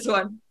answer this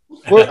one.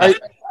 Well,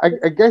 I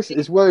guess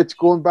as well, it's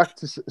going back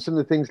to some of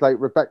the things like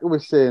Rebecca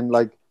was saying,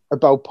 like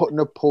about putting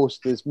up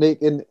posters,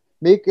 making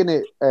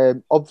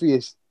it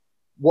obvious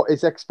what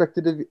is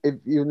expected of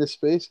you in this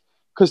space.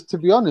 Because to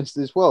be honest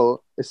as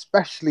well,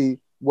 especially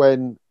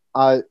when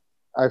I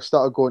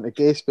started going to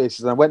gay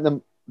spaces, and I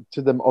went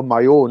to them on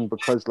my own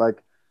because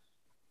like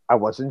I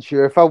wasn't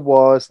sure if I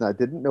was, and I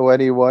didn't know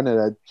anyone, and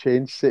I'd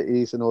changed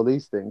cities and all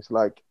these things,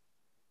 like.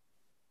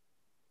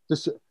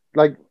 Just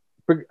like,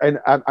 and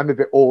I'm a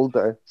bit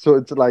older, so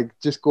it's like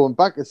just going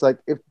back. It's like,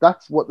 if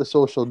that's what the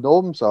social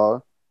norms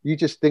are, you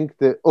just think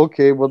that,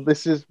 okay, well,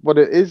 this is what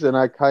it is, and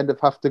I kind of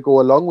have to go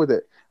along with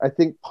it. I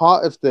think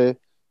part of the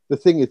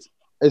thing is,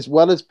 as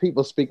well as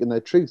people speaking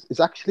their truth, is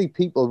actually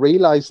people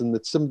realizing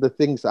that some of the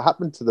things that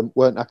happened to them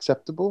weren't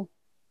acceptable.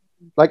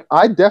 Like,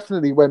 I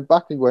definitely went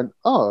back and went,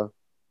 oh.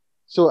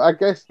 So I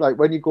guess like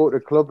when you go to a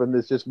club and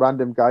there's just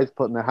random guys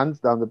putting their hands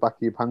down the back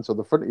of your pants or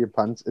the front of your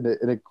pants in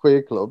a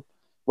queer club,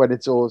 when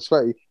it's all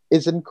sweaty,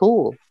 isn't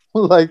cool.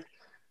 like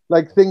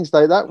things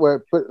like that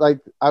but like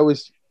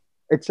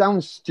it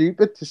sounds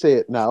stupid to say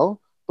it now,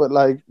 but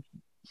like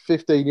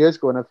 15 years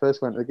ago when I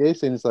first went to the gay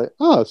scene, it's like,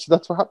 oh, so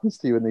that's what happens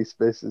to you in these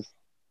spaces.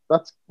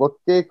 That's what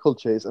gay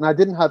culture is. And I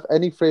didn't have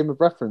any frame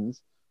of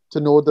reference to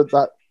know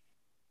that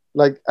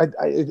like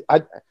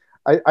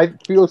I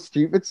feel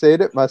stupid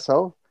saying it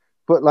myself,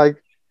 but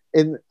like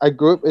I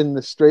grew up in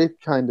the straight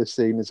kind of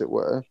scene, as it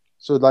were.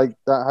 So like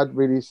that had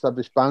really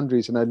established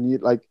boundaries, and I knew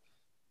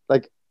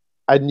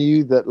I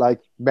knew that like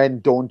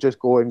men don't just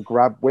go and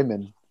grab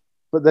women.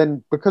 But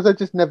then because I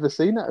just never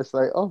seen it, it's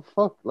like, oh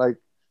fuck, like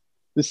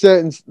the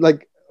certain,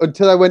 like,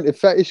 until I went to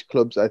fetish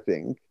clubs, I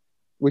think,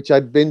 which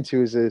I'd been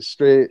to as a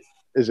straight,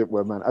 as it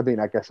were, man. I mean,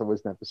 I guess I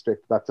was never straight,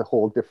 but that's a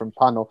whole different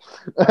panel.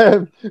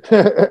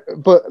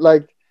 But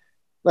like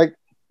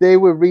they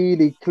were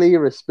really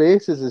clearer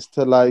spaces as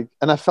to like,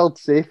 and I felt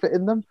safer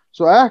in them.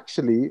 So I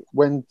actually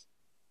went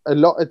a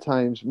lot of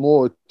times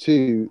more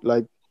to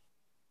like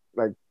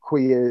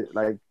queer,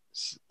 like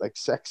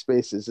sex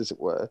spaces, as it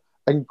were,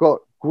 and got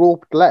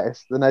groped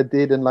less than I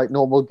did in like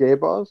normal gay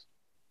bars,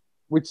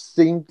 which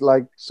seemed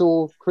like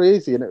so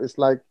crazy. And it was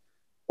like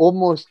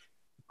almost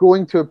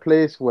going to a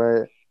place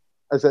where,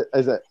 as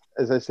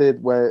I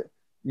said, where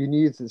you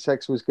knew that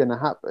sex was going to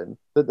happen,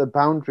 that the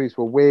boundaries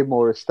were way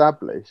more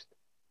established,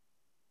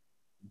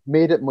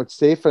 made it much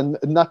safer.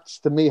 And that's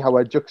to me how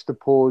I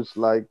juxtapose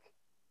like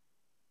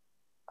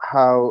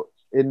how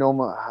in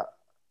normal,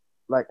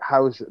 like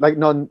house, like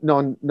non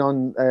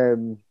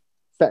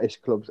fetish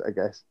clubs, I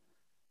guess,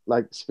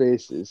 like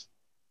spaces,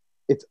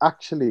 it's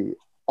actually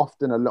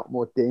often a lot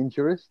more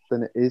dangerous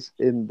than it is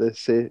in the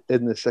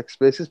sex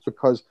spaces,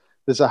 because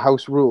there's a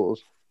house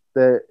rules,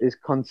 there is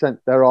consent,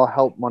 there are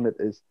help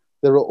monitors,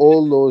 there are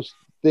all those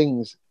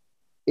things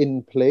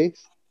in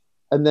place.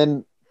 And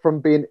then from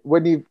being,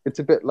 it's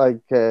a bit like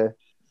I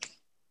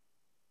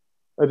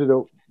don't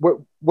know,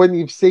 when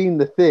you've seen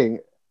the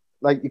thing,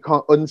 like you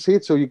can't unsee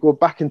it, so you go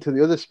back into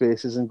the other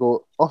spaces and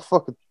go, oh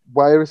fuck,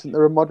 why isn't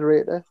there a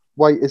moderator?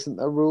 Why isn't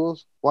there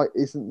rules? Why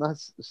isn't that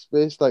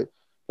space? Like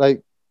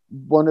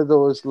one of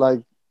those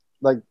like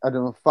I don't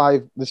know,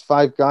 there's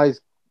 5 guys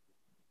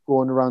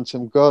going around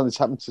some girl, and it's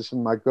happened to some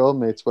of my girl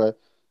mates where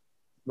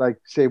like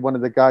say one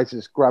of the guys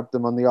just grabbed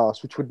them on the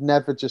arse, which would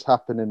never just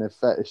happen in a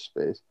fetish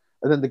space.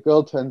 And then the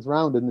girl turns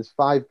around and there's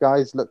 5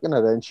 guys looking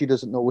at her and she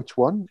doesn't know which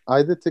one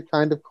either to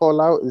kind of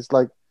call out. It's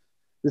like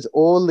there's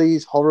all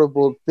these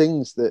horrible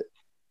things that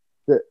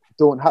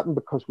don't happen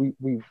because we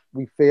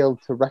fail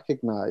to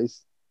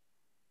recognize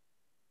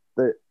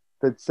that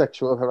that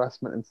sexual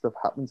harassment and stuff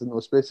happens in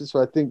those spaces.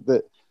 So I think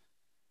that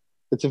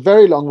it's a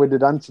very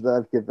long-winded answer that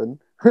I've given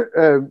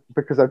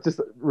because I've just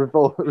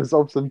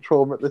resolved some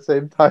trauma at the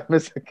same time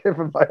as I've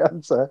given my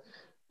answer.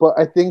 But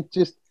I think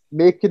just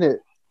making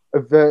it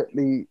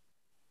overtly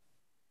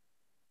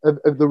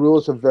of the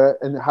rules overt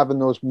and having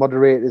those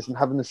moderators and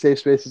having the safe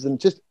spaces and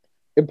just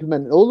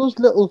implementing all those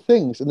little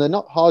things, and they're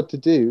not hard to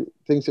do,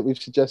 things that we've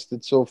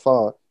suggested so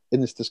far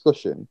in this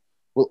discussion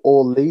will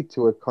all lead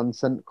to a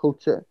consent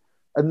culture.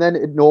 And then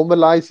it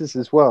normalizes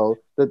as well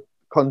that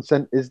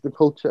consent is the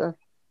culture.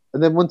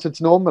 And then once it's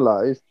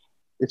normalized,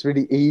 it's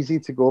really easy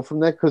to go from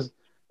there because,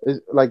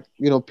 like,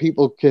 you know,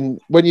 people can,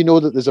 when you know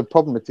that there's a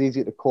problem, it's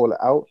easier to call it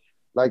out.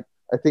 Like,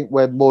 I think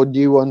we're more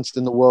nuanced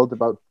in the world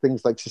about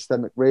things like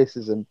systemic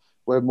racism.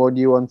 We're more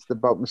nuanced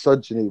about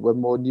misogyny. We're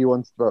more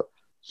nuanced about,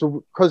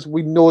 so because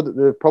we know that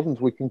there are problems,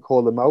 we can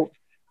call them out.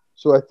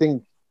 So I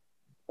think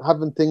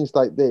having things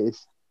like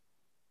this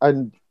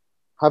and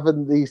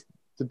having these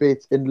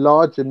debates in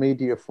larger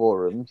media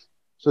forums,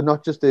 so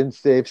not just in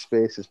safe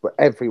spaces, but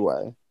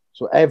everywhere,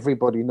 so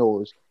everybody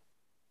knows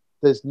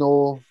there's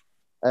no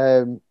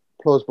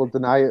plausible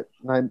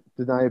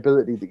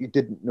deniability that you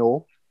didn't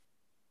know.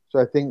 So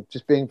I think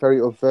just being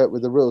very overt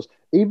with the rules,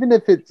 even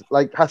if it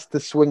like has to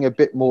swing a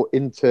bit more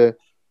into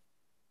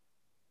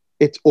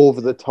it's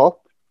over the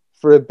top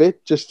for a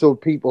bit, just so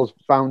people's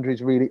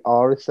boundaries really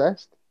are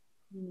assessed,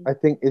 I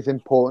think is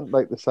important.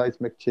 Like the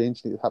seismic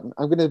change needs to happen.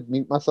 I'm going to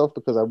mute myself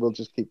because I will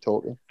just keep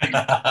talking.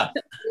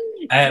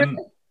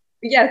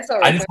 Yeah,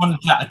 sorry. I just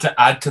wanted to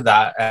add to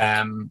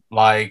that.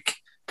 Like,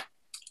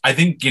 I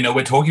think, you know,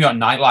 we're talking about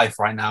nightlife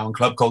right now and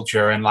club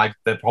culture and like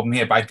the problem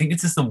here, but I think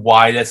it's just a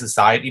wider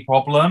society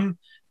problem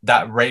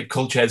that rape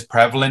culture is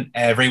prevalent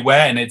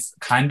everywhere, and it's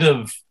kind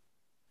of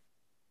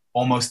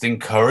almost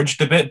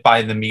encouraged a bit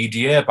by the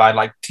media, by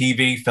like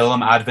TV,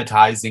 film,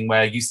 advertising,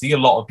 where you see a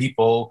lot of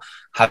people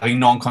having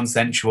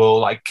non-consensual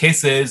like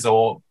kisses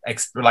or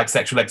like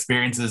sexual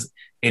experiences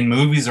in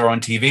movies or on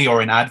TV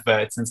or in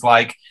adverts. And it's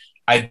like,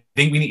 I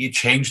think we need to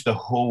change the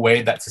whole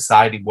way that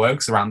society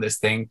works around this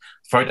thing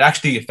for it to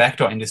actually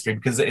affect our industry,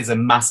 because it is a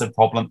massive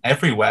problem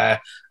everywhere.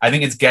 I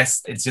think it's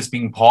just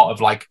being part of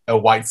like a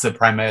white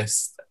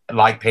supremacist,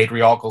 like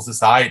patriarchal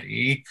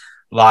society,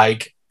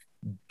 like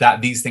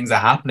that these things are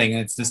happening,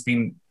 and it's just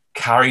been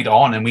carried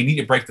on, and we need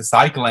to break the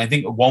cycle. And I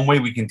think one way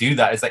we can do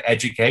that is like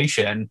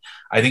education.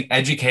 I think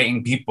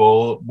educating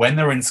people when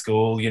they're in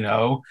school, you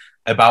know,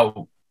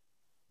 about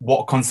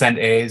what consent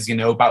is, you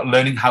know, about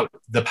learning how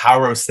the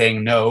power of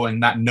saying no,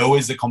 and that no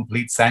is a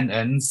complete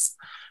sentence,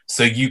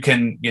 so you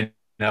can, you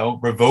know,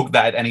 revoke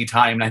that at any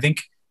time. And I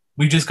think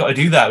we've just got to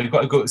do that. We've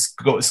got to go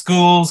to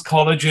schools,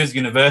 colleges,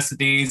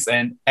 universities,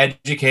 and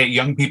educate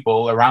young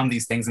people around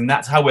these things. And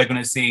that's how we're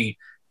going to see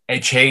a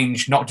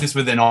change, not just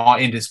within our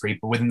industry,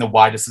 but within the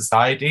wider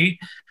society.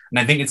 And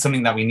I think it's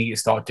something that we need to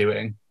start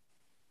doing.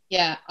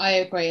 Yeah, I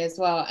agree as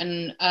well.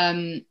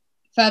 And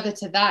further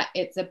to that,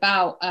 it's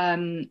about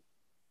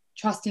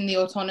trusting the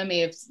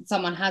autonomy of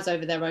someone has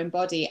over their own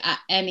body at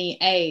any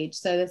age.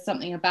 So there's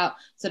something about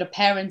sort of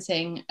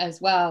parenting as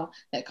well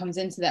that comes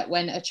into that,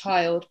 when a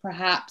child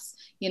perhaps,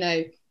 you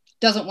know,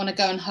 doesn't want to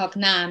go and hug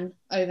Nan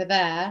over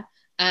there,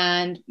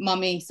 and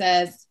mummy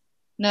says,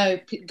 no,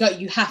 go,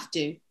 you have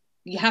to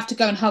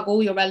go and hug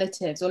all your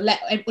relatives, or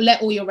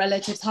let all your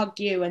relatives hug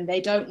you, and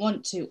they don't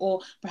want to. Or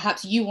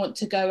perhaps you want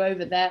to go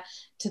over there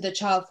to the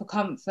child for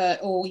comfort,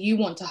 or you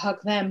want to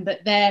hug them,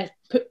 but they're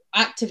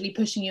actively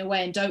pushing you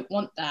away and don't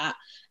want that,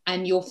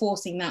 and you're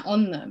forcing that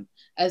on them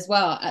as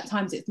well. At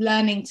times it's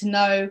learning to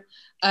know,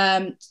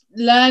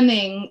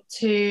 learning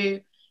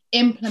to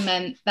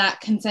implement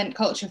that consent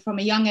culture from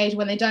a young age,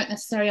 when they don't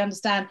necessarily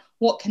understand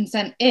what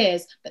consent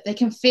is, but they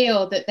can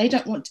feel that they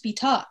don't want to be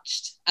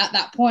touched at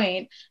that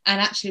point, and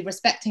actually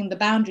respecting the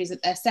boundaries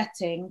that they're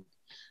setting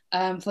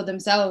for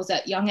themselves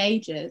at young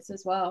ages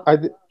as well. I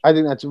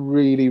think that's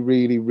really,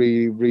 really,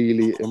 really,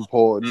 really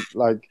important,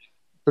 like,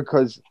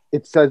 because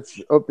it sets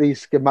up these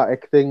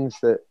schematic things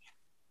that,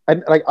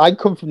 and like, I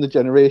come from the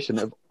generation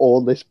of all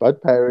this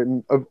bad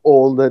parenting, of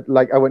all that,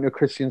 like, I went to a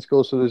Christian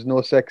school, so there's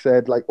no sex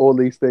ed, like all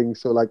these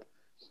things. So like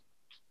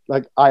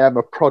I am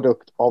a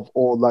product of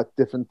all that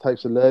different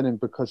types of learning,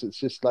 because it's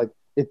just like,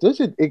 it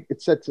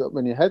sets it up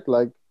in your head,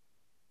 like,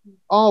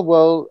 oh,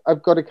 well,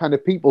 I've got to kind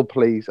of people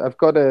please. I've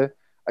got to,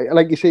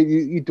 like you say,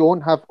 you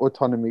don't have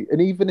autonomy.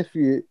 And even if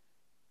you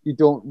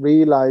don't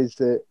realize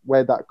that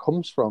where that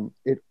comes from,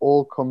 it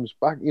all comes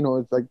back. You know,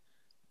 it's like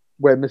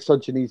where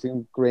misogyny is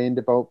ingrained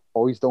about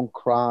boys don't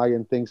cry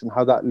and things, and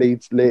how that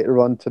leads later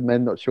on to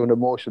men not showing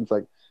emotions.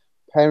 Like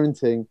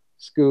parenting,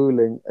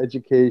 schooling,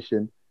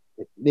 education,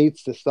 it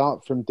needs to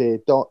start from day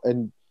dot.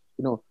 And,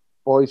 you know,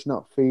 boys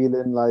not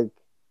feeling like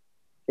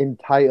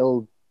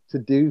entitled to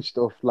do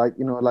stuff, like,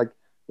 you know, like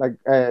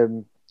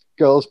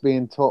girls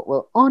being taught,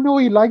 well, oh no,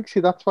 he likes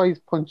you, that's why he's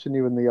punching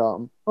you in the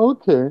arm.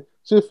 Okay,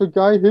 so if a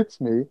guy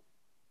hits me,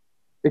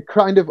 it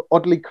kind of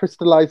oddly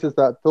crystallizes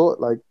that thought,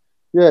 like,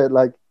 yeah,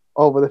 like,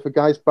 oh, well, if a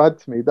guy's bad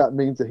to me, that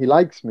means that he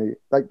likes me.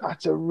 Like,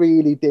 that's a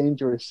really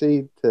dangerous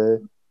seed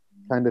to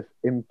kind of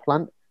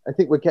implant. I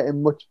think we're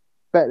getting much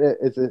better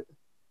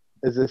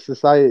as a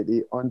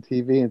society on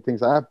TV and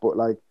things like that, but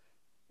like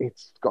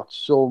it's got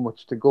so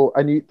much to go,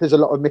 and there's a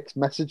lot of mixed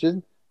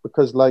messaging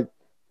because like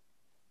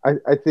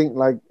I think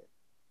like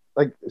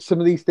some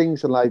of these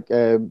things are like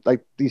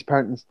these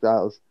parenting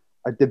styles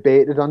are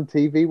debated on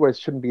TV where it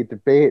shouldn't be a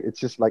debate. It's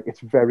just like it's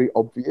very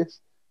obvious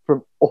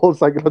from all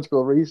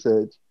psychological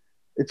research.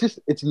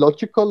 It's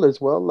logical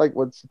as well, like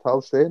what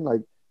Satal's saying,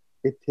 like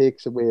it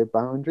takes away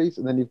boundaries,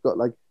 and then you've got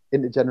like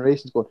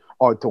intergenerations going,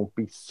 oh, don't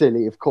be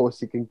silly, of course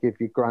you can give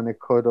your gran a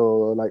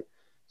cuddle, or like,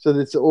 so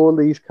there's all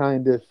these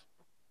kind of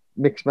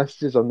mixed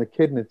messages on the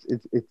kid, and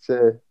it's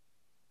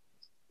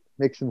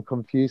makes them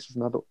confused as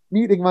an adult.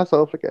 Muting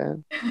myself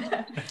again.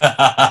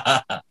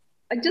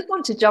 I just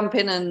want to jump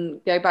in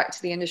and go back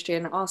to the industry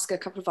and ask a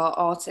couple of our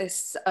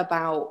artists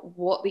about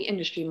what the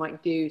industry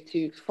might do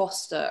to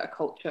foster a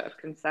culture of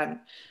consent.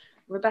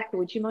 Rebecca,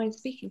 would you mind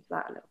speaking to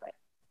that a little bit?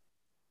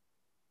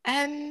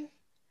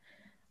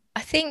 I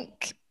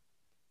think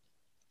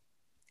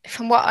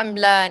from what I'm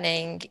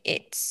learning,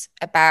 it's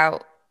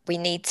about we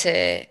need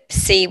to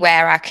see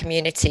where our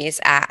community is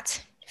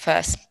at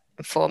first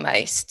and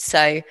foremost.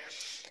 So,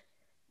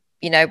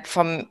 you know,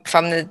 from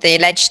the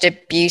alleged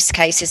abuse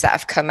cases that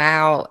have come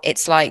out,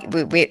 it's like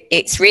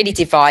it's really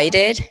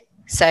divided.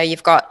 So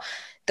you've got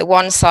the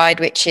one side,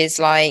 which is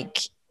like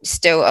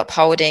still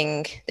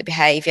upholding the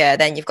behavior.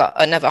 Then you've got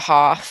another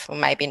half, or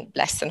maybe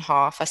less than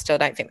half, I still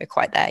don't think we're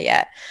quite there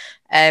yet,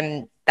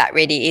 that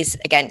really is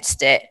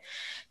against it.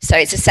 So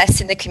it's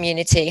assessing the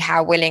community,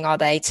 how willing are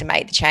they to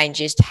make the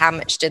changes, how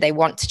much do they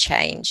want to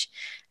change,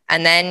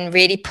 and then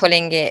really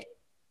pulling it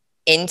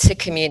into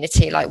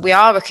community. Like, we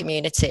are a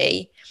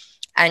community,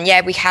 and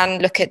yeah, we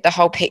can look at the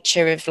whole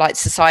picture of like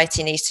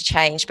society needs to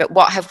change, but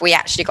what have we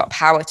actually got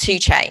power to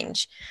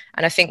change?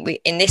 And I think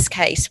in this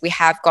case, we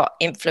have got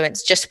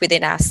influence just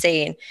within our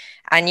scene.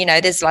 And, you know,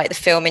 there's like the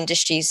film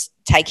industry's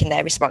taking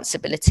their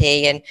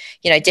responsibility, and,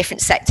 you know, different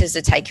sectors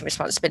are taking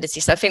responsibility.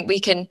 So I think we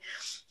can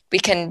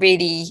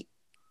really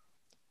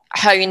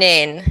hone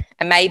in,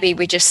 and maybe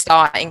we're just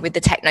starting with the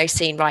techno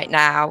scene right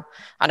now,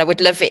 and I would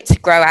love it to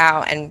grow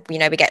out, and, you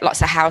know, we get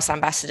lots of house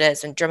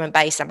ambassadors and drum and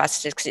bass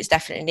ambassadors because it's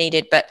definitely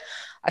needed. But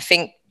I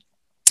think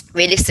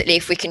realistically,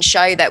 if we can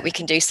show that we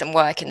can do some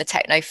work in the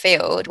techno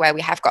field where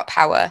we have got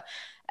power,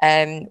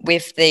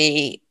 with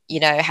the, you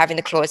know, having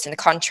the clause in the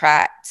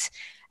contract,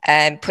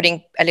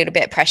 putting a little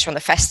bit of pressure on the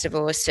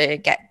festivals to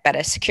get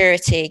better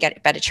security,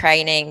 get better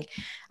training.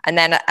 And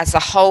then as a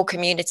whole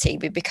community,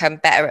 we become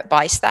better at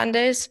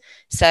bystanders.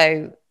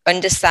 So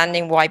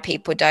understanding why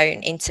people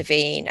don't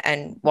intervene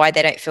and why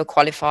they don't feel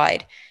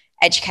qualified,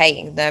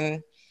 educating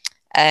them,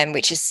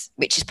 which is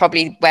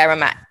probably where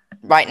I'm at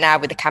right now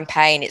with the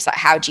campaign. It's like,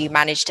 how do you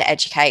manage to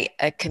educate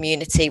a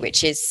community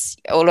which is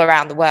all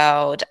around the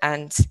world?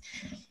 And,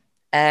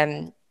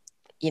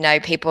 you know,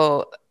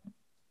 people,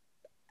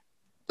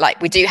 like,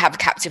 we do have a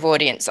captive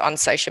audience on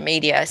social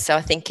media. So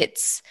I think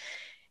it's,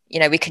 you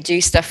know, we can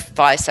do stuff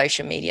via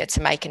social media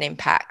to make an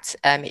impact.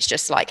 It's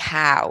just like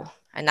how,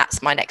 and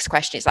that's my next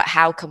question. It's like,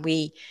 how can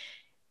we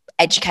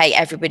educate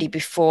everybody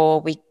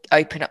before we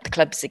open up the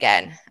clubs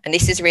again? And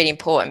this is really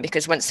important,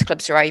 because once the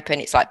clubs are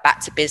open, it's like back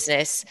to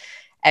business.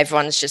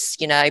 Everyone's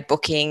just, you know,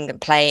 booking and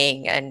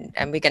playing, and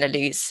we're going to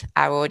lose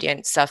our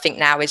audience. So I think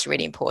now is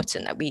really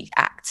important that we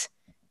act,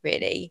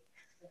 really.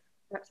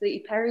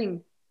 Absolutely.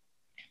 Perrine?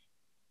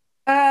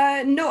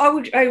 No,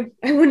 I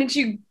wanted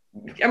to,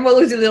 I'm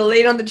always a little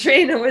late on the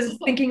train. I was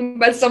thinking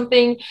about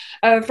something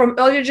from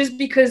earlier, just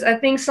because I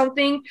think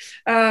something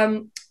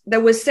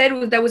that was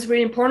said that was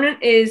really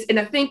important is, and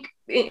I think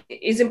it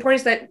is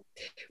important, is that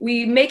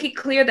we make it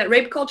clear that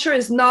rape culture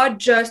is not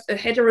just a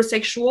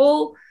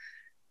heterosexual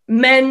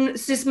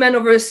cis men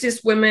over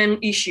cis women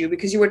issue,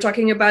 because you were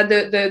talking about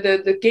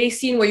the gay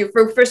scene where you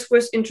first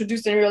was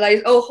introduced and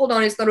realized, oh, hold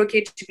on, it's not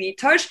okay to be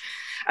touched.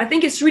 I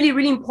think it's really,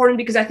 really important,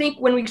 because I think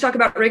when we talk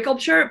about rape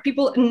culture,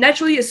 people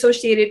naturally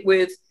associate it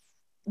with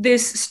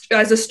this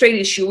as a straight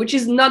issue, which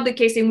is not the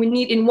case. And we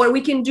need, in what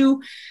we can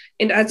do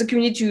as a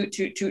community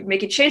to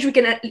make it change, we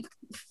can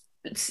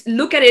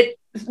look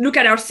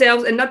at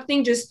ourselves and not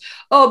think just,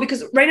 oh,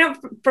 because right now,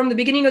 from the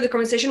beginning of the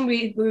conversation,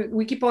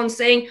 we keep on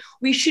saying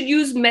we should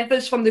use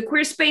methods from the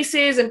queer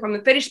spaces and from the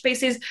fetish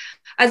spaces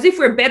as if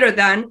we're better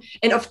than.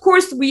 And of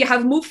course, we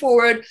have moved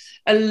forward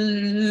a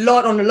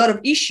lot on a lot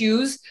of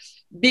issues,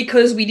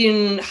 because we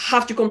didn't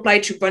have to comply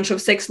to a bunch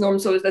of sex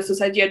norms so that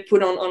society had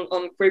put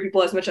on queer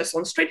people as much as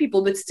on straight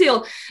people. But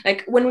still,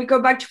 like, when we go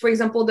back to, for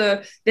example,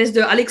 there's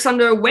the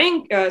Alexander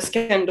Wang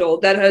scandal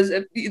that has,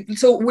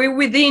 so we're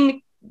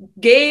within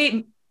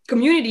gay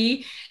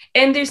community,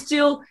 and there's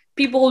still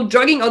people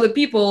drugging other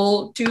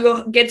people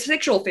to get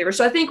sexual favor.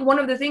 So I think one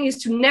of the things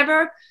is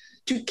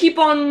to keep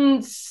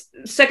on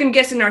second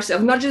guessing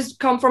ourselves, not just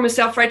come from a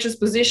self-righteous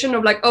position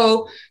of like,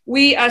 oh,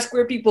 we as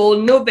queer people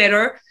know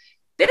better.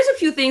 There's a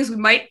few things we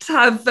might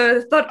have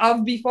thought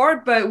of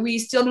before, but we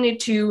still need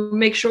to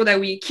make sure that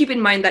we keep in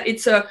mind that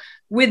it's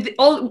with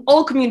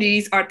all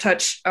communities are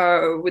touched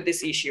with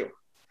this issue.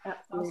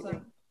 Absolutely.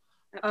 Awesome.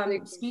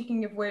 Absolutely.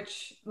 Speaking of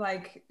which,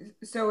 like,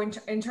 so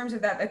in terms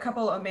of that, a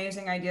couple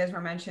amazing ideas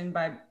were mentioned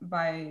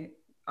by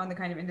on the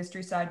kind of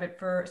industry side, but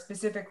for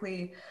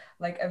specifically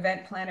like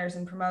event planners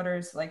and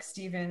promoters like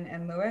Stephen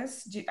and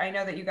Lewis, I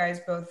know that you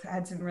guys both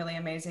had some really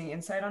amazing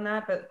insight on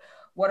that, but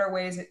what are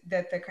ways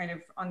that the kind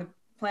of on the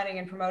planning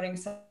and promoting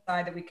side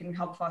that we can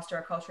help foster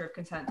a culture of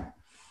consent?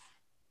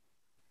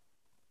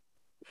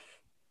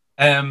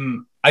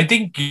 I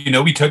think,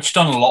 we touched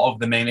on a lot of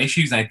the main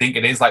issues, and I think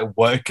it is like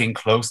working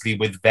closely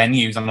with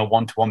venues on a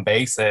one-to-one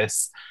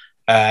basis,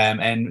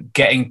 and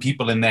getting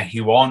people in there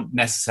who aren't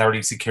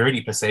necessarily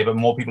security per se, but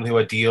more people who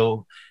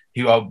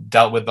are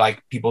dealt with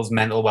like people's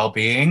mental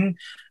well-being,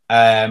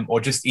 or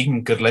just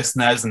even good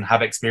listeners and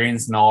have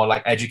experience and are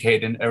like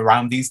educated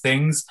around these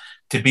things,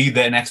 to be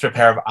an extra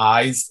pair of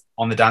eyes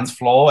on the dance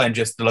floor and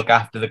just to look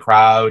after the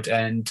crowd,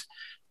 and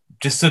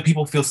just so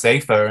people feel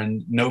safer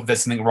and know if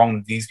there's something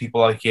wrong, these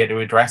people are here to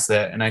address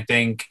it. And I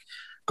think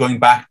going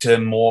back to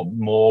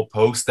more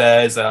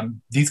posters,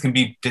 these can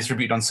be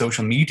distributed on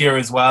social media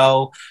as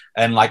well.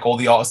 And like all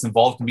the artists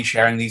involved can be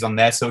sharing these on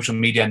their social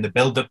media and the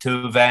build up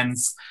to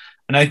events.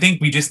 And I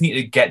think we just need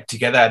to get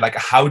together. Like,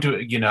 how do,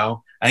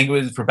 I think it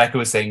was Rebecca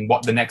was saying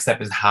what the next step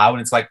is how.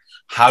 And it's like,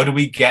 how do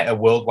we get a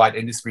worldwide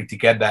industry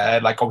together?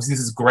 Like, obviously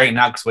this is great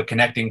now because we're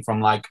connecting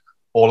from like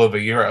all over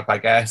Europe, I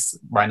guess,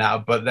 right now.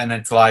 But then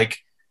it's like,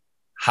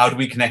 how do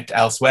we connect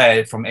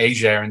elsewhere from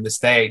Asia and the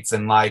States?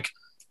 And like,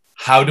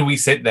 how do we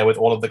sit there with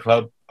all of the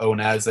club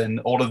owners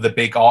and all of the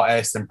big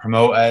artists and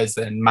promoters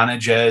and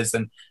managers?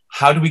 And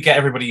how do we get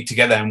everybody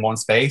together in one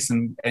space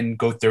and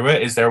go through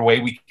it? Is there a way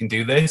we can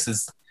do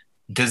this?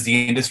 Does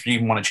the industry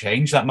even want to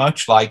change that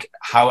much? Like,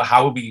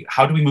 how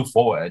do we move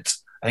forward?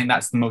 I think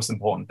that's the most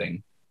important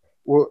thing.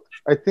 Well,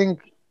 I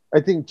think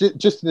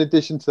just in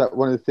addition to that,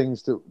 one of the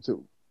things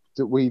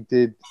that we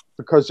did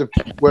because of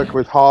working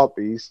with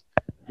Heartbeats,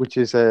 which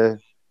is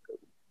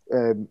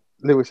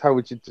Lewis, how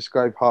would you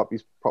describe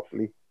Heartbeats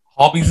properly?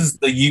 Heartbeats is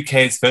the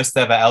UK's first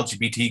ever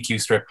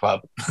LGBTQ strip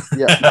club.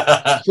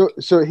 Yeah.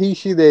 So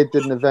she did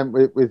an event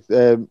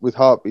with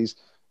Heartbeats,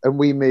 and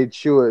we made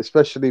sure,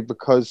 especially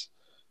because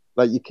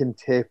like you can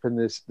tape and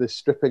there's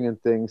stripping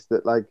and things,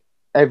 that like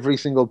every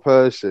single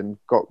person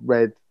got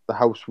read the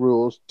house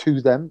rules to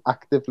them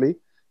actively,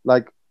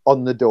 like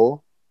on the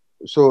door.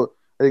 So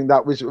I think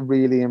that was a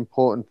really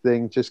important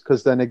thing, just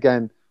because then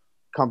again,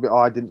 can't be,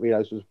 I didn't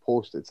realize it was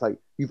posted. It's like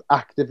you've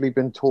actively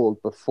been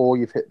told before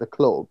you've hit the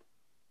club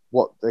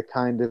what the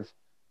kind of,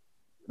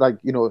 like,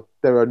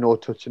 there are no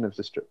touching of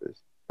the strippers.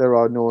 There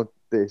are no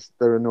this,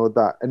 there are no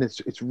that. And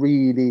it's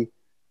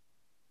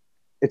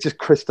just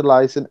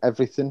crystallizing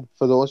everything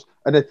for those.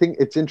 And I think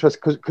it's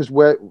interesting because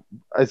we're,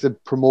 as a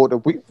promoter,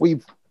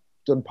 we've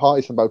done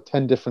parties in about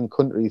 10 different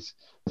countries,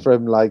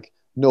 from like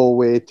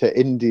Norway to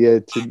India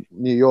to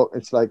New York.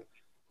 It's like,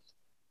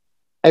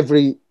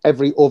 every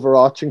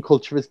overarching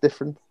culture is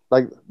different.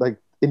 Like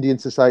Indian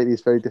society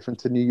is very different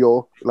to New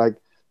York. Like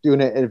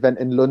doing an event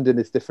in London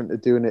is different to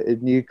doing it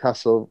in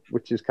Newcastle,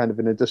 which is kind of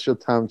an industrial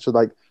town. So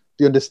like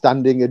the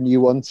understanding and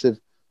nuance of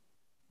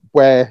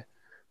where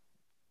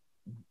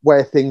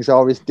things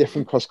are is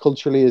different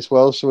cross-culturally as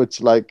well. So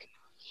it's like,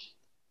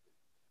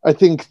 I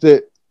think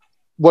that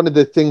one of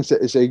the things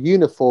that is a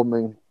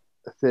uniforming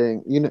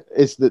thing,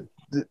 is that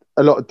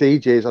a lot of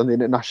DJs on the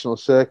international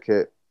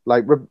circuit,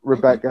 like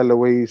Rebecca,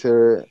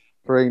 Louisa,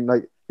 Brain,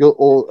 like you'll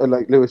all,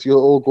 like Lewis,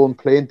 you'll all go and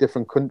play in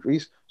different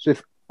countries. So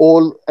if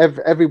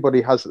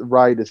everybody has the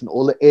riders and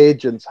all the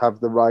agents have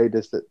the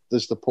riders that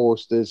does the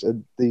posters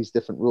and these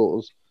different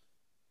rules,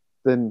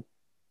 then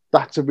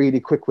that's a really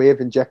quick way of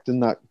injecting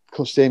that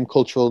same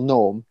cultural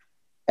norm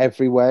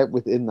everywhere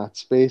within that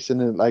space. And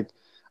then, like,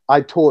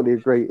 I totally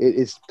agree. It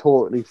is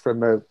totally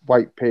from a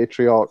white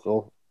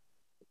patriarchal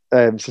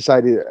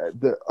society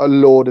that a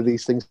load of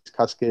these things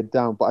cascade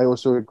down. But I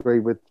also agree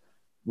with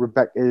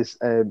Rebecca's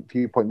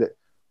viewpoint that,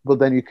 well,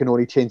 then you can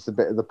only change the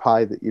bit of the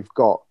pie that you've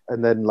got,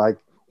 and then like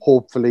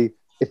hopefully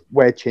if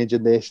we're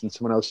changing this and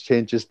someone else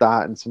changes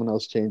that and someone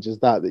else changes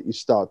that you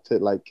start to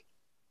like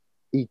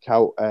eke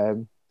out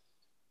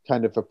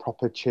kind of a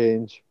proper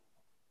change.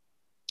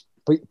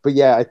 But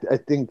yeah, I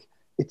think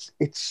it's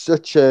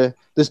such a,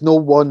 there's no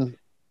one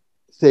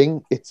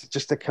thing. It's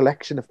just a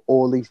collection of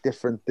all these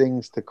different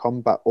things to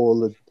combat all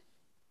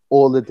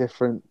the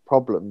different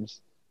problems.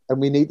 And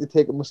we need to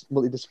take a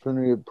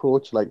multidisciplinary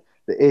approach. Like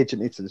the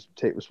agent needs to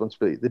take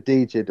responsibility, the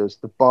DJ does,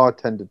 the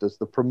bartender does,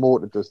 the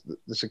promoter does,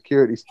 the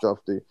security staff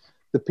do.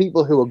 The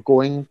people who are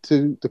going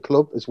to the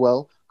club as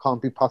well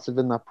can't be passive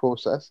in that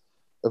process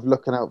of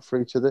looking out for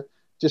each other.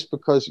 Just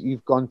because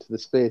you've gone to the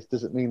space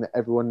doesn't mean that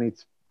everyone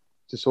needs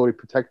to solely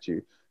protect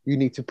you. You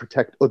need to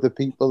protect other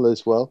people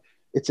as well.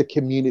 It's a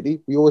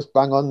community. We always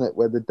bang on that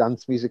we're the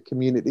dance music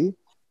community.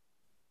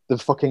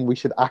 We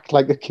should act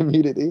like a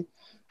community.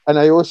 And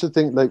I also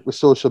think, like with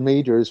social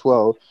media as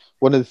well,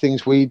 one of the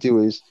things we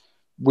do is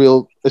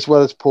we'll, as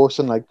well as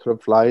posting like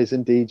club flyers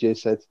and DJ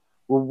sets,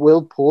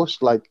 we'll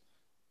post like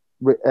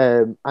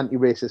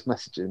anti-racist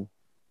messaging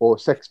or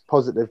sex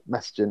positive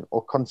messaging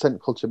or consent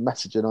culture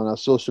messaging on our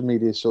social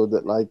media, so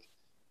that like,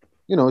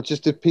 you know,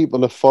 just if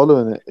people are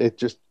following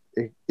it,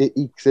 it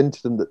ekes into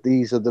them that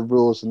these are the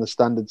rules and the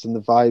standards and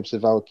the vibes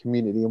of our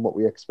community and what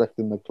we expect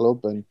in the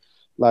club. And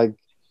like,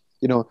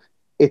 you know,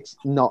 it's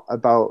not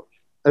about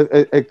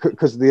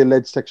because of the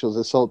alleged sexual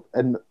assault.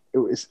 And it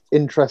was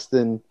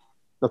interesting,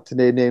 not to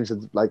name names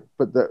of like,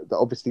 but the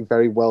obviously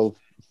very well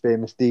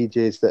famous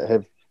DJs that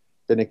have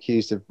been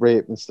accused of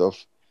rape and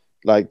stuff.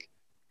 Like,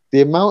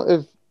 the amount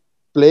of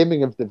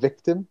blaming of the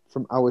victim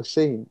from our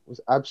scene was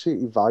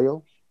absolutely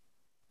vile.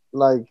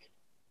 Like,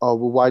 oh,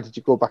 well, why did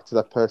you go back to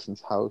that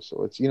person's house?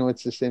 Or it's, you know,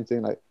 it's the same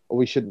thing, like, oh,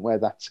 we shouldn't wear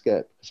that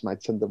skirt because it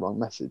might send the wrong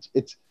message.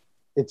 It's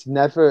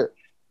never,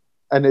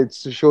 and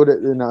it's showed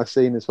it in our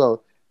scene as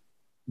well.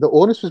 The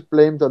onus was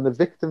blamed on the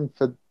victim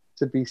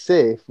to be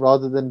safe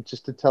rather than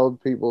just to tell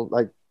people,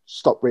 like,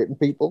 stop raping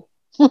people.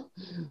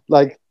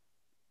 Like,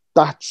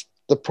 that's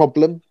the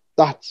problem.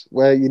 That's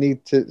where you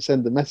need to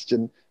send the message.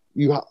 And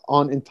you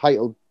aren't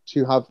entitled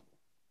to have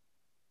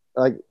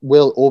like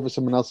will over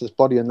someone else's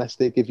body unless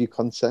they give you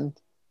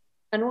consent.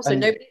 And also,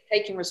 nobody's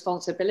taking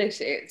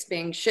responsibility. It's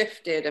being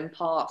shifted and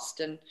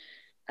passed, and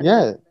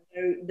yeah,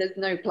 there's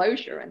no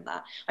closure in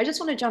that. I just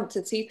want to jump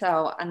to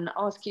Tito and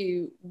ask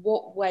you,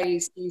 what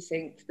ways do you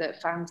think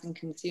that fans and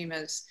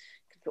consumers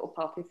can sort of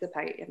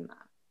participate in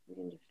that in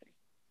the industry?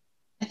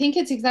 I think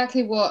it's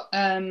exactly what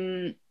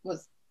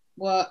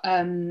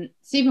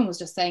Stephen was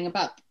just saying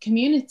about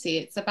community.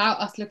 It's about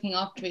us looking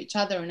after each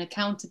other and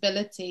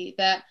accountability.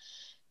 That,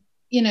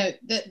 you know,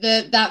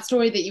 that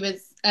story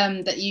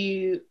that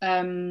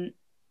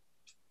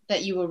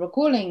you were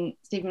recalling,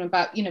 Stephen,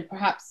 about, you know,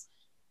 perhaps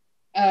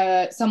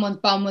someone's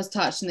bum was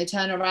touched and they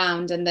turn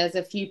around and there's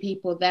a few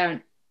people there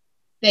and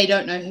they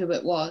don't know who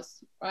it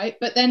was, right?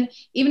 But then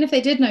even if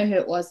they did know who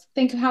it was,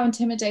 think of how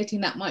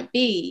intimidating that might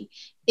be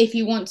if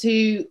you want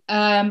to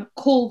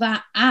call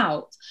that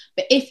out.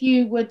 But if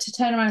you were to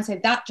turn around and say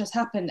that just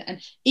happened, and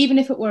even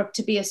if it were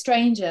to be a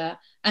stranger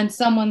and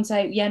someone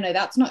say, yeah, no,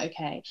 that's not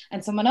okay,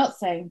 and someone else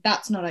saying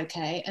that's not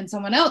okay, and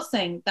someone else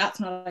saying that's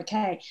not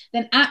okay,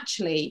 then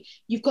actually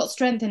you've got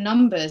strength in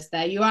numbers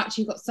there.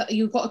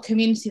 You've got a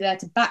community there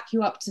to back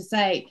you up to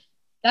say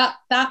that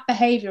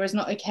behavior is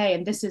not okay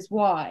and this is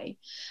why.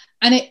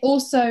 And it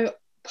also,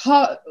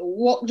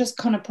 what just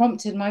kind of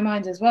prompted my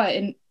mind as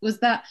well, was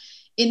that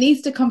it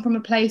needs to come from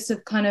a place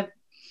of kind of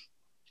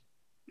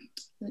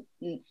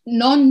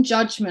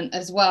non-judgment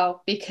as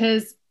well,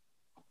 because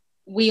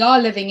we are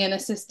living in a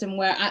system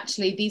where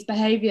actually these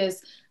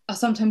behaviors are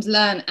sometimes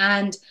learned,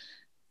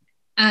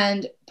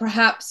 and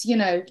perhaps, you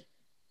know,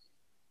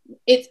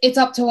 it's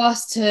up to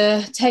us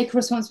to take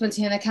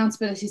responsibility and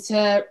accountability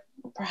to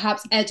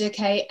perhaps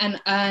educate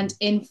and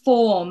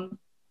inform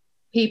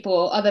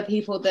other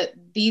people that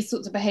these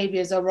sorts of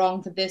behaviors are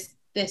wrong for this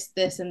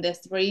and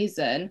this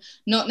reason,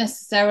 not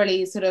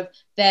necessarily sort of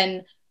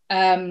then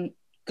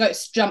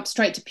jump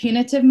straight to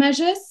punitive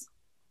measures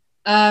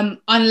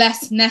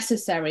unless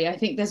necessary. I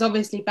think there's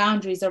obviously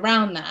boundaries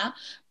around that,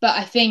 but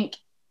I think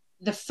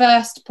the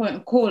first point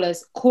of call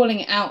is calling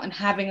it out and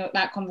having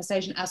that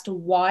conversation as to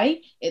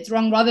why it's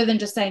wrong, rather than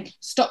just saying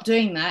stop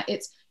doing that.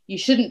 It's, you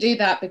shouldn't do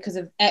that because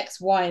of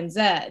X, Y, and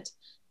Z.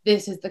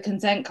 This is the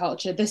consent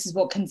culture. This is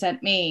what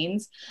consent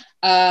means.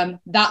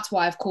 That's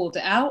why I've called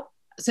it out.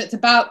 So it's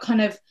about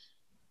kind of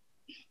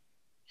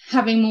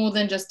having more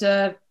than just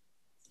a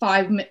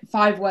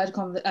five-word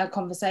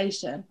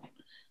conversation.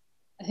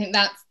 I think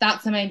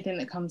that's the main thing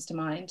that comes to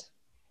mind.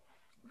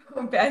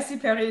 I see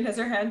Perrine has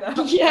her hand up.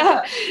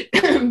 Yeah,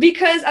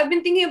 because I've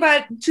been thinking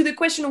about, to the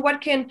question of what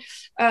can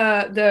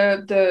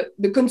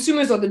the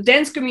consumers or the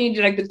dance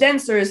community, like the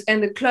dancers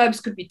and the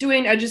clubs, could be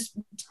doing. I just,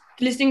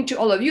 listening to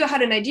all of you, I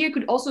had an idea. It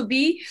could also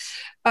be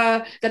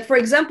that, for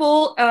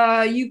example,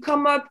 you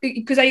come up,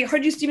 because I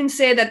heard you, Stephen,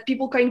 say that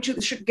people getting to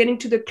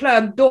the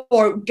club door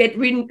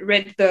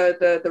read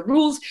the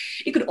rules.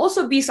 It could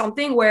also be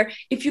something where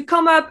if you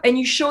come up and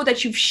you show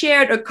that you've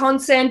shared a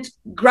consent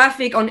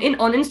graphic on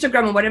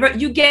Instagram or whatever,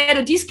 you get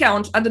a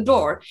discount at the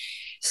door,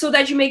 so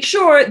that you make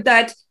sure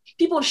that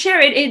people share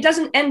it. It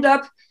doesn't end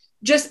up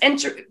just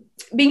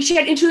being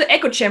shared into the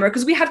echo chamber,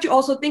 because we have to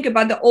also think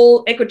about the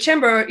whole echo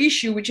chamber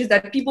issue, which is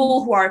that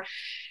people who are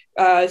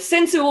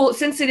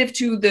sensitive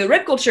to the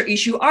rape culture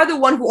issue are the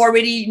one who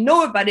already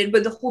know about it.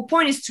 But the whole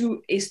point is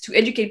to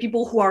educate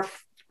people who are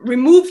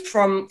removed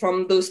from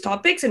those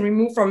topics and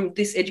removed from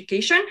this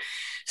education.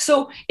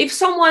 So if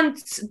someone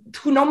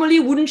who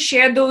normally wouldn't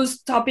share those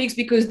topics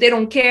because they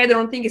don't care, they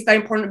don't think it's that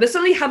important, but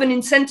suddenly have an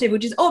incentive,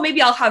 which is, oh,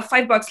 maybe I'll have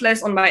 $5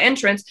 less on my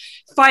entrance.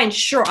 Fine,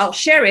 sure, I'll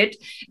share it.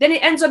 Then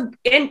it ends up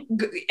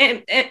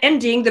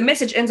ending, the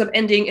message ends up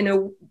ending in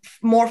a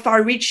more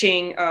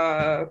far-reaching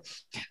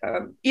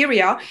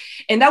area.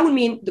 And that would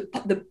mean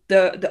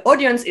the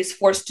audience is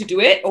forced to do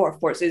it, or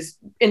is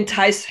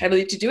enticed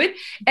heavily to do it.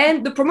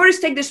 And the promoters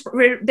take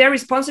their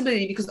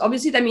responsibility, because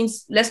obviously that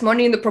means less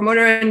money in the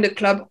promoter and the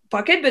club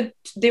pocket, but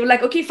they were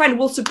like, okay, fine,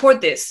 we'll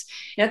support this.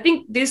 And I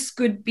think this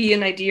could be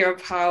an idea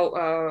of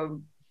how,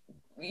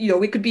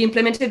 we could be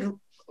implemented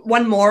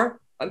one more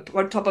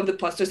on top of the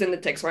posters and the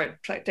tech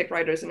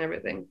writers and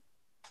everything.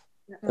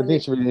 I think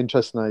it's a really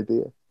interesting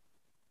idea.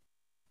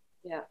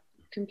 Yeah,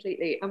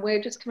 completely. And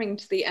we're just coming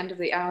to the end of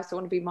the hour, so I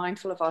want to be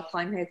mindful of our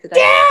time here today.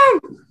 Yeah.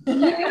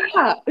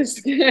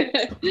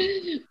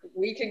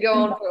 We could go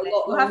on for a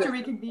lot longer. We'll have to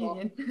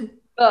reconvene.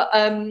 But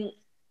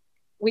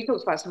we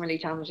talked about some really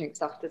challenging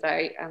stuff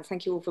today, and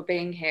thank you all for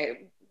being here.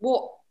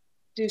 What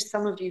do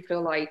some of you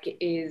feel like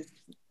is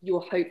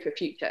your hope for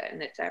future in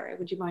this area?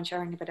 Would you mind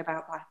sharing a bit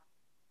about that?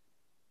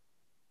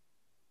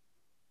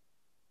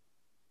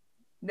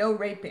 No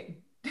raping.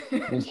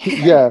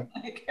 Yeah.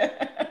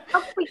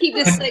 How can we keep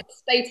this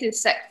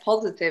status sex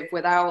positive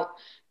without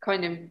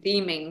kind of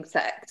deeming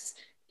sex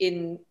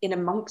in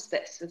amongst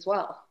this as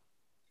well?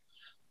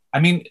 I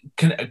mean,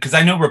 because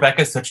I know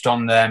Rebecca's touched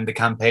on the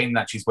campaign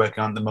that she's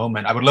working on at the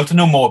moment. I would love to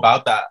know more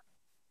about that.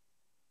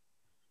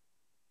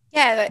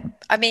 Yeah,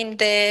 I mean,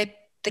 the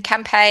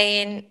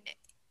campaign,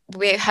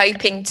 we're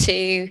hoping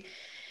to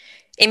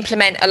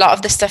implement a lot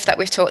of the stuff that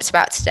we've talked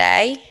about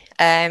today,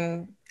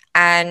 and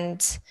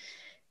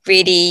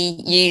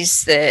really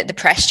use the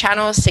press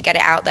channels to get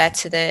it out there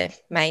to the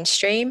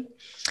mainstream.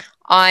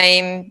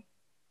 I'm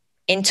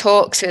in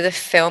talks with a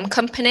film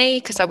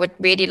company because I would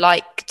really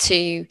like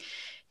to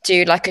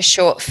do like a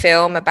short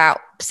film about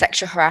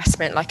sexual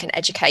harassment, like an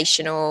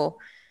educational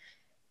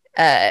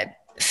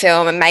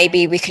film, and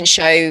maybe we can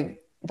show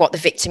what the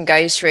victim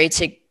goes through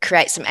to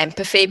create some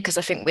empathy, because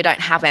I think we don't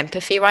have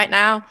empathy right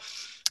now.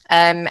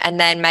 And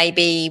then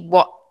maybe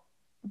what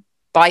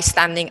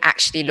bystanding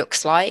actually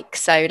looks like.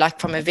 So like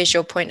from a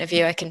visual point of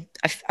view, I can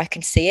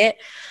see it.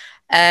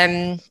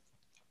 And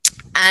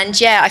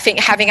yeah, I think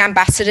having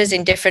ambassadors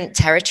in different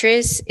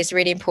territories is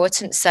really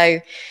important. So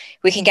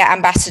we can get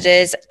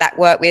ambassadors that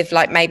work with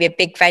like maybe a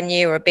big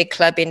venue or a big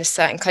club in a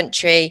certain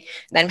country.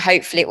 Then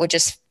hopefully it will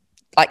just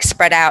like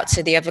spread out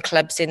to the other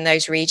clubs in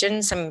those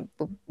regions, and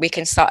we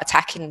can start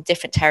attacking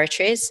different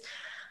territories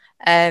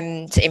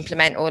to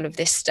implement all of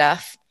this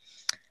stuff.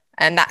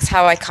 And that's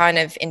how I kind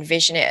of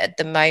envision it at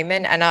the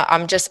moment. And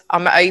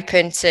I'm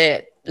open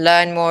to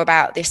learn more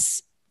about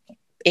this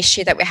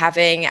issue that we're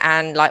having,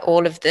 and like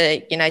all of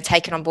the,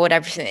 taking on board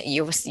everything that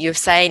you're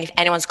saying. If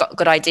anyone's got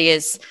good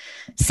ideas,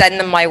 send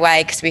them my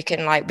way, because we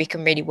can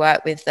really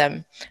work with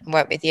them and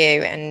work with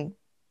you. And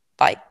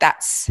like,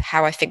 that's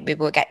how I think we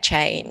will get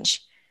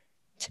change,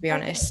 to be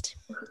honest.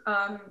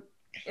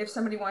 If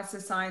somebody wants to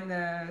sign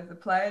the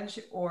pledge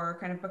or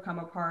kind of become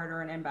a part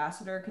or an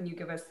ambassador, can you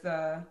give us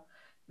the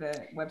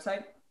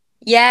website?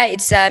 Yeah,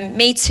 it's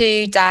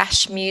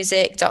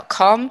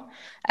metoo-music.com.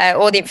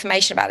 All the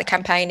information about the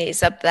campaign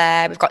is up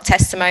there. We've got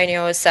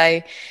testimonials.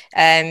 So,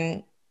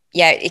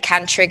 it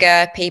can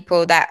trigger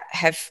people that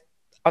have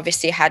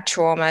obviously had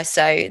trauma.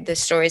 So the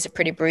stories are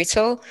pretty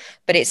brutal,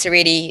 but it's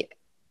really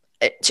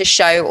to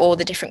show all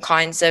the different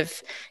kinds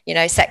of,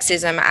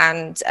 sexism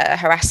and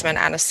harassment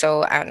and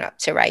assault and up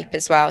to rape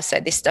as well. So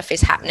this stuff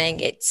is happening.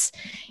 It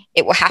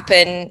will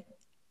happen.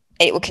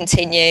 It will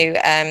continue.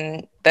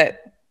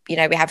 But we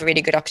have a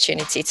really good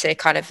opportunity to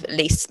kind of at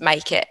least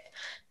make it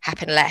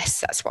happen less.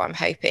 That's what I'm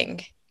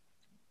hoping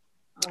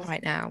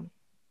right now.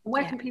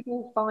 Where can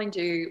people find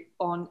you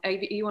on? Are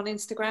you on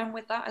Instagram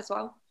with that as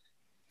well?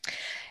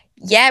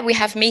 Yeah, we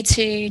have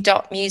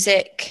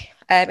metoo.music.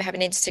 We have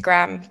an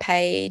Instagram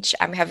page,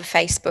 and we have a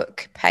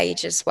Facebook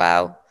page as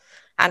well,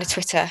 and a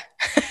Twitter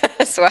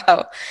as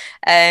well.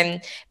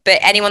 But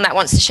anyone that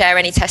wants to share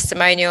any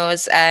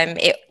testimonials,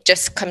 it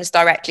just comes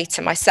directly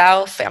to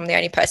myself. I'm the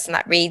only person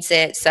that reads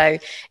it, so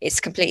it's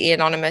completely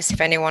anonymous.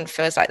 If anyone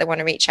feels like they want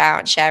to reach out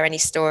and share any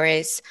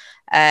stories,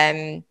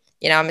 I'm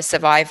a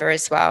survivor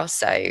as well,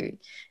 so I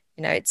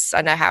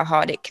know how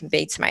hard it can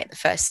be to make the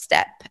first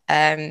step.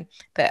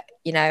 But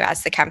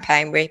as the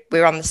campaign,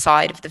 we're on the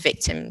side of the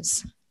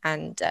victims,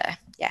 and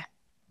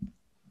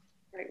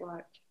Great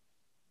work.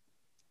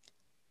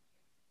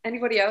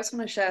 Anybody else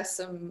want to share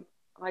some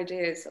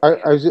ideas? I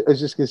was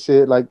just going to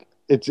say, like,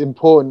 it's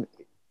important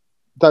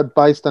that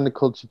bystander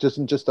culture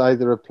doesn't just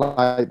either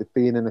apply to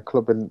being in a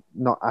club and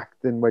not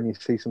acting when you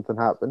see something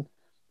happen.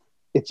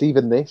 It's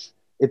even this.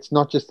 It's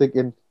not just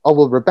thinking, oh,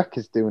 well,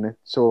 Rebecca's doing it,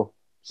 so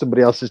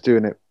somebody else is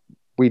doing it.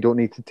 We don't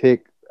need to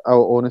take our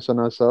onus on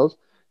ourselves.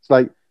 It's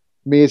like,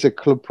 me as a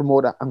club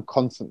promoter, I'm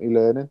constantly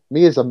learning.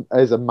 Me as a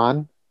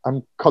man,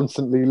 I'm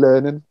constantly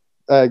learning,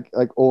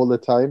 like all the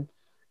time,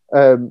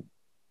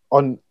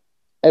 on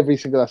every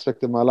single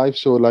aspect of my life.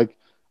 So like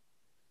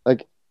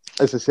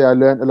as I say, I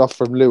learned a lot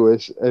from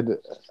Lewis, and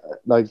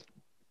I've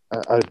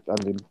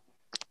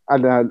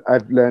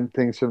learned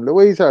things from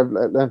Louisa. I've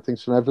learned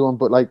things from everyone,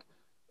 but like,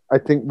 I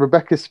think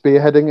Rebecca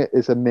spearheading it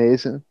is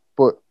amazing,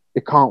 but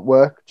it can't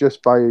work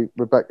just by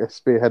Rebecca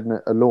spearheading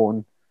it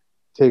alone.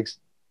 It takes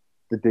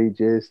the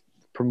DJs,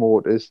 the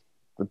promoters,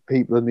 the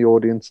people in the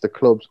audience, the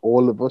clubs,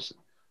 all of us.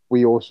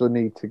 We also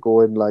need to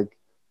go and like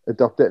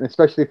adopt it, and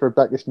especially if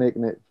Rebecca's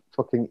making it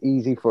fucking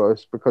easy for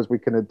us because we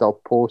can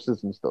adopt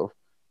posters and stuff.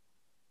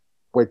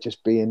 We're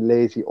just being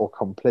lazy or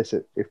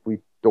complicit if we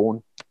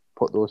don't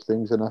put those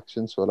things in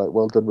action. So like,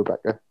 well done,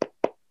 Rebecca.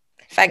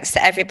 Thanks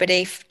to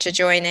everybody to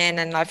join in,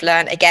 and I've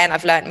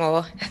learned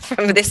more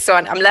from this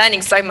one. I'm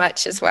learning so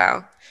much as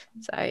well.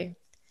 So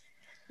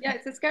yeah,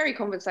 it's a scary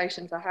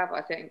conversation to have,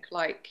 I think.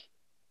 Like,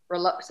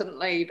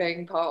 reluctantly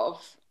being part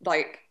of,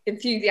 like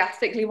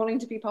enthusiastically wanting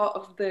to be part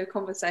of the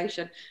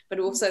conversation, but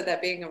also there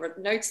being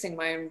noticing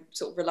my own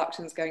sort of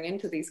reluctance going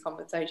into these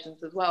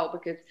conversations as well,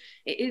 because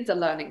it is a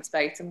learning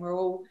space and we're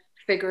all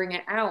figuring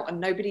it out,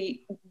 and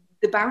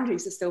the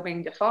boundaries are still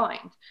being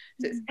defined.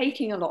 So it's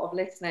taking a lot of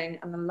listening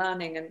and the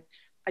learning, and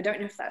I don't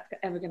know if that's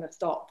ever going to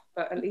stop,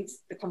 but at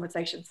least the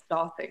conversation's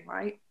starting,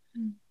 right?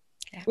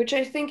 Yeah. Which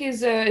I think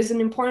is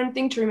an important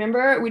thing to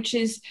remember, which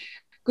is,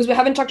 because we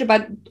haven't talked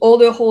about all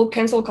the whole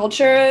cancel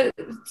culture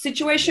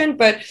situation,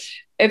 but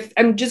if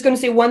I'm just going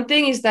to say one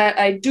thing, is that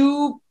I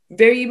do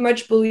very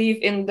much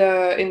believe in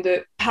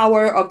the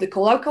power of the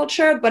call-out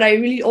culture, but I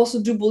really also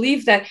do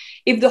believe that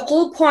if the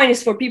whole point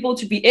is for people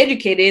to be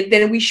educated,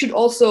 then we should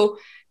also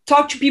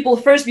talk to people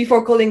first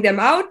before calling them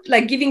out,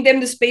 like giving them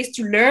the space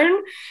to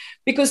learn.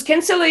 Because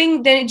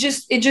canceling, then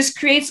it just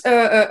creates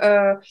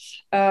an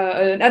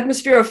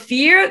atmosphere of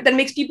fear that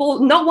makes people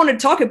not want to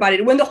talk about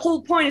it, when the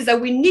whole point is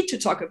that we need to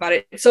talk about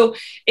it. So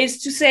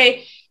it's to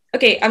say,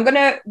 okay, I'm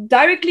gonna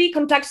directly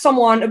contact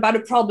someone about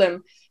a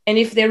problem, and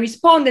if they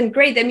respond, then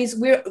great. That means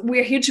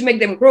we're here to make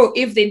them grow.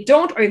 If they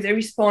don't, or if they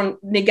respond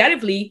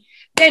negatively,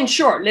 then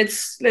sure,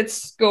 let's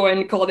go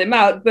and call them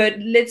out. But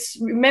let's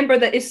remember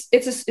that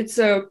it's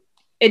a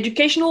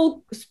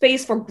educational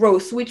space for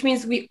growth, which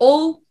means we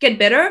all get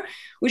better,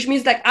 which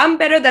means like I'm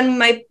better than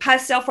my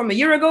past self from a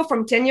year ago,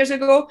 from 10 years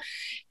ago.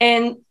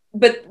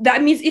 But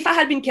that means if I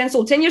had been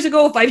canceled 10 years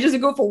ago, 5 years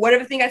ago, for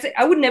whatever thing I said,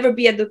 I would never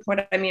be at the point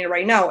I'm in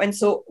right now. And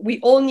so we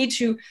all need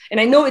to, and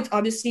I know it's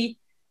obviously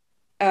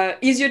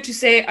easier to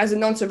say as a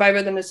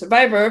non-survivor than a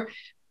survivor,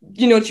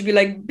 to be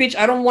like, bitch,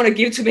 I don't want to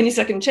give too many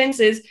second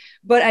chances.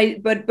 But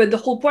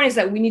the whole point is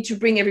that we need to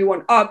bring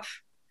everyone up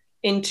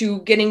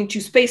into getting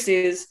into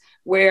spaces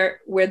where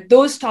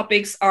those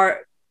topics are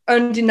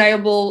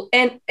undeniable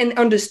and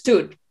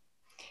understood.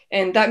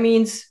 And that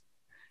means,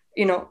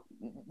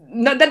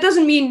 that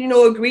doesn't mean,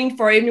 agreeing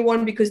for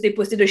anyone because they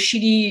posted a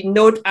shitty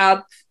note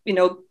app,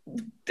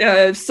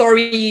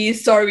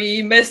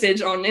 sorry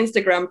message on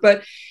Instagram,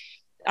 but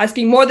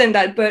asking more than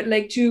that. But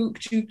like to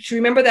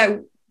remember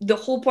that the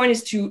whole point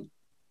is to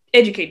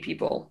educate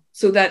people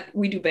so that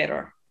we do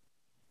better.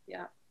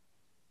 Yeah.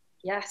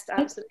 Yes,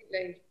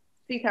 absolutely.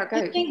 See how it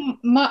goes. I think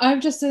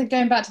I'm just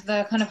going back to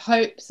the kind of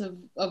hopes of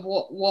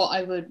what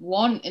I would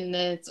want in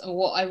this, or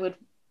what I would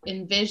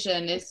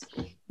envision, is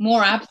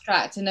more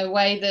abstract, in a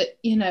way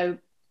that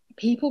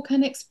people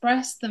can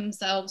express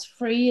themselves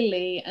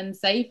freely and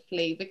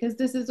safely, because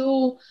this is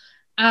all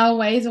our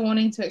ways of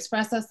wanting to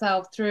express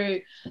ourselves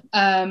through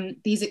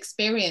these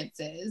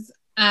experiences,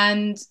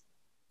 and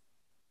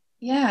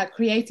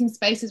creating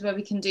spaces where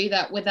we can do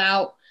that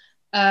without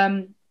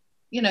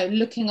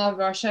looking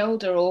over our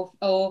shoulder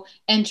or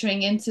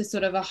entering into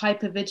sort of a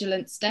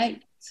hypervigilant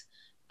state,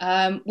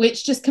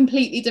 which just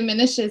completely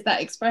diminishes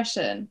that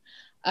expression.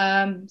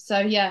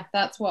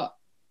 That's what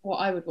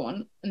I would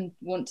want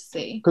to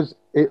see. Because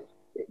it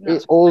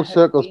all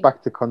circles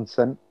back to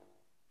consent.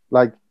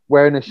 Like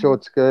wearing a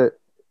short skirt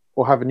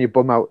or having your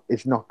bum out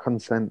is not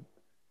consent.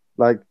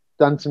 Like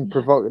dancing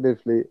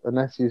provocatively,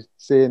 unless you're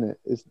saying it,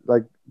 is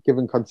like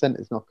giving consent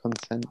is not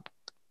consent.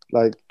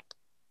 Like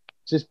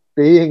just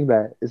being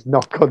there is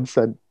not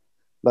consent.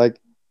 Like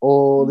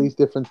all these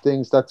different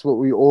things, that's what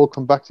we all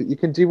come back to. You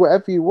can do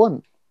whatever you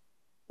want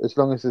as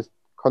long as it's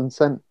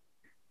consent.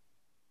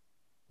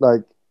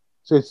 Like,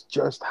 so it's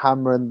just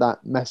hammering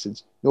that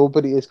message.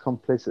 Nobody is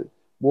complicit.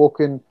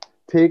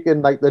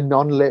 Taking like the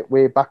non-lit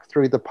way back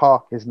through the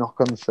park is not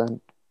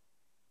consent.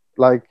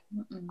 Like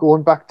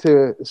going back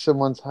to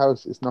someone's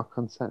house is not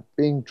consent.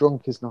 Being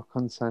drunk is not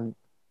consent.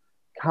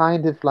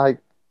 Kind of like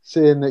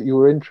saying that you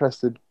were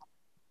interested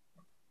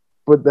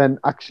but then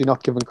actually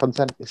not giving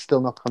consent is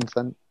still not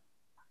consent.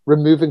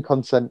 Removing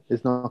consent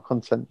is not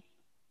consent.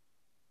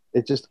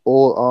 It just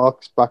all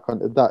arcs back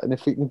onto that. And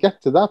if we can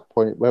get to that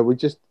point where we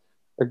just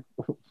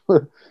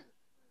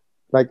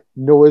like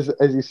no is,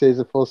 as you say, is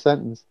a full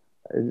sentence,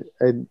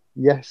 and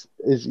yes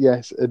is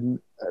yes, and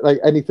like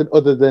anything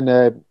other than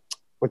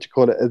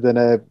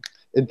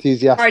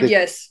enthusiastic hard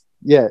yes,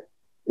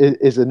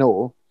 is a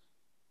no.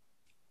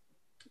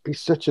 It'd be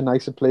such a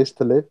nicer place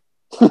to live.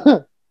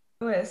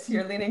 Lewis,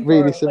 you're leaning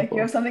really forward simple. like you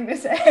have something to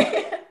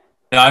say.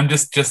 No, I'm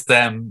just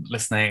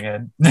listening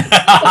and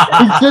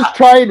he's just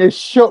trying to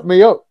shut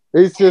me up.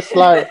 He's just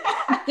like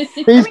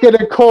he's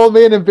gonna call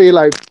me in and be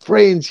like,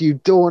 Brains, you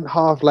don't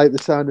half like the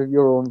sound of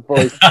your own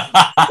voice.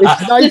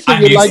 It's nice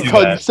that you like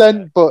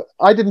consent, but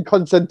I didn't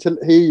consent to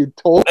hear you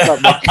talk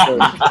that much.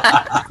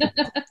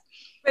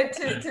 But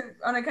to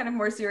on a kind of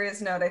more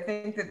serious note, I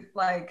think that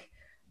like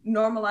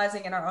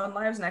normalizing in our own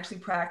lives and actually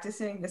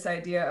practicing this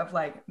idea of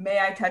like, may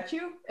I touch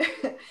you?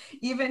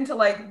 Even to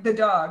like the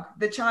dog,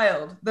 the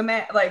child, the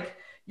man, like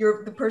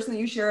the person that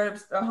you share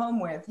a home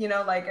with,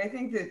 like I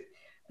think that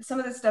some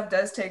of this stuff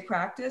does take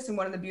practice. And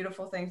one of the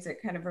beautiful things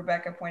that kind of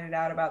Rebecca pointed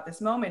out about this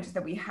moment is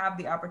that we have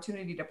the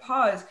opportunity to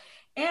pause,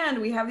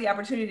 and we have the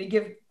opportunity to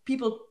give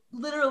people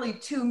literally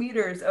 2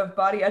 meters of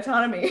body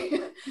autonomy,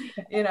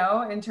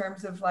 in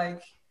terms of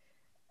like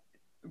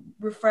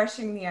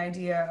refreshing the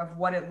idea of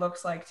what it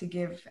looks like to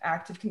give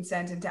active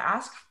consent and to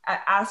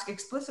ask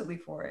explicitly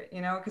for it,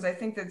 you know, because I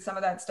think that some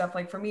of that stuff,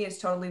 like for me, is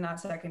totally not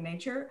second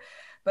nature.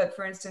 But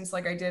for instance,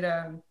 like I did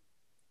a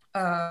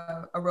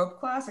rope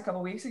class a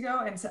couple weeks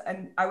ago,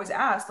 and I was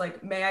asked,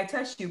 like, may I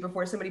touch you,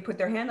 before somebody put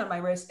their hand on my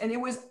wrist, and it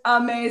was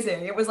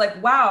amazing. It was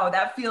like, wow,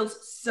 that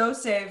feels so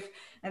safe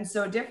and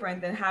so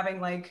different than having,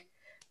 like,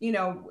 you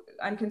know,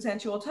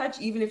 unconsensual touch,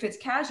 even if it's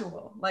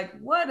casual. Like,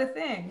 what a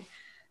thing.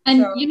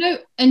 And So,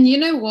 you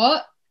know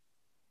what?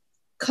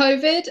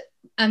 COVID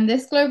and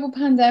this global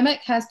pandemic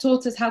has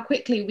taught us how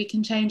quickly we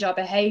can change our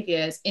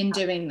behaviors in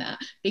doing that,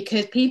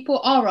 because people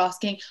are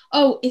asking,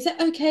 oh, is it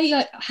okay?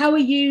 Like, how are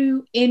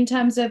you in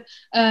terms of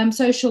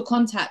social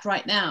contact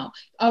right now?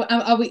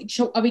 Are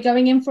we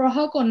going in for a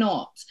hug or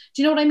not?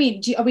 Do you know what I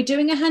mean? Are we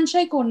doing a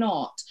handshake or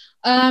not?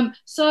 And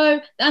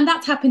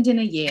that's happened in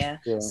a year.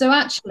 Yeah. So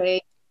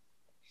actually,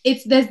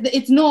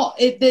 it's not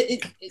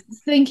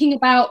thinking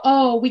about,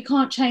 oh, we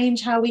can't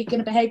change how we're going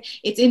to behave.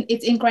 It's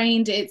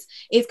ingrained. It's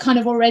kind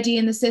of already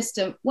in the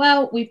system.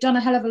 Well, we've done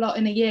a hell of a lot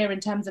in a year in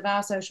terms of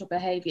our social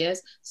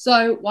behaviors.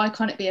 So why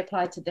can't it be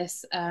applied to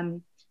this?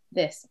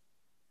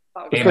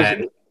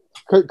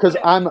 Because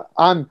I'm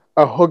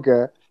a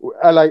hugger,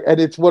 and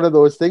it's one of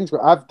those things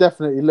where I've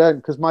definitely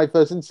learned, because my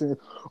first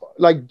instinct,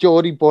 like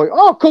Geordie boy,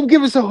 oh, come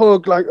give us a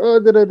hug, like, oh,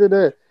 da da da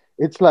da.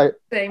 It's like,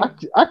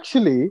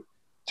 actually,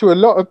 to a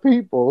lot of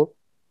people,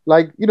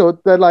 like, you know,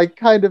 they're like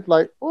kind of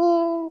like,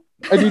 oh,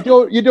 and you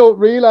don't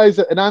realize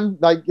it. And I'm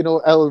like, you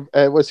know,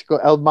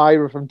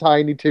 Elmira from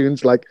Tiny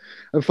Toons, like,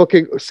 I'm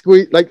fucking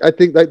squeeze, like, I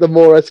think, like, the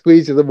more I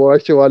squeeze you, the more I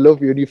show I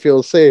love you, and you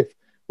feel safe.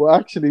 Well,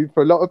 actually,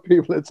 for a lot of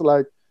people, it's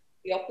like,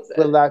 the opposite.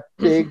 Will that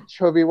big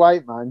chubby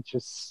white man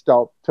just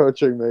stop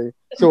touching me?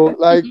 So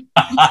like,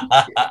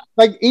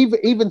 like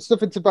even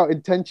stuff, it's about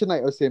intention,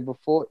 like I was saying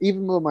before.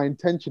 Even though my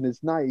intention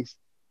is nice,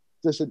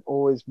 doesn't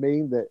always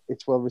mean that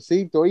it's well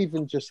received. Or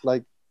even just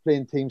like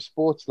playing team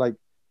sports, like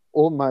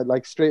all my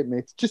like straight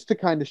mates, just to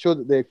kind of show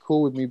that they're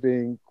cool with me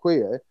being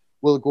queer,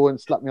 will go and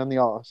slap me on the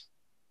arse.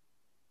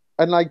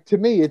 And like, to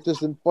me, it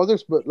doesn't bother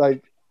us, but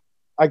like,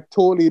 I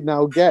totally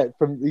now get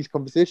from these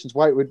conversations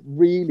why it would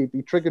really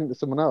be triggering to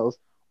someone else,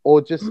 or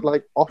just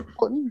like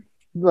off-putting,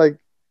 like,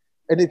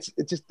 and it's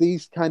just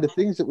these kind of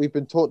things that we've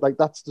been taught, like,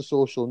 that's the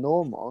social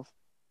norm of,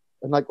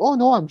 and like, oh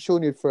no, I'm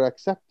showing you for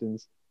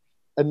acceptance,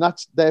 and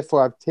that's,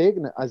 therefore I've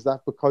taken it as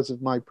that because of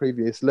my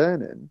previous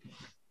learning.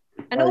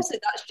 And like, also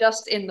that's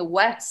just in the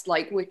West,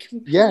 like, we're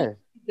completely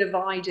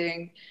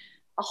dividing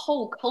a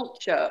whole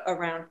culture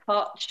around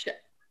touch,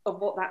 of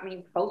what that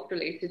means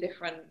culturally to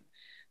different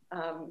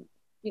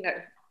you know,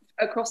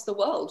 across the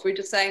world. We're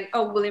just saying,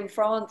 oh, well, in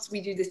France we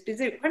do this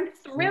busy. I'm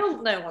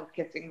thrilled no one's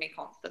kissing me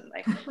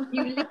constantly.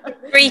 You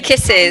 3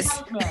 kisses.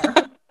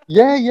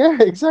 Yeah,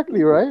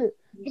 exactly, right.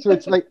 So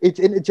it's like, it's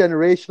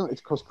intergenerational,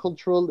 it's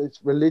cross-cultural,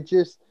 it's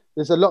religious.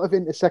 There's a lot of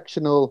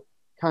intersectional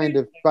kind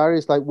of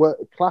barriers, like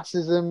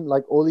classism,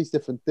 like all these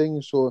different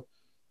things. So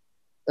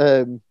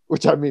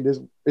which I mean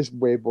is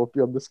way more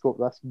beyond the scope.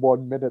 That's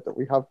 1 minute that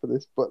we have for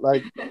this, but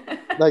like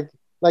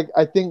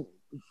I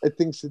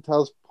think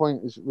Sital's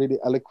point is really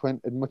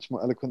eloquent, and much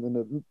more eloquent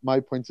than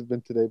my points have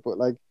been today. But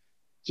like,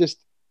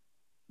 just,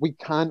 we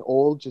can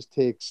all just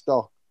take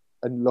stock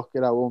and look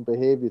at our own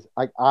behaviors.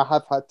 I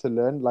have had to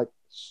learn like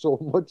so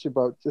much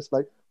about just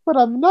like, but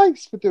I'm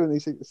nice for doing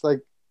these things. It's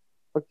like,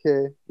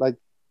 okay, like,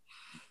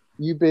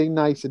 you being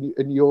nice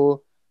and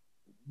your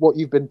what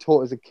you've been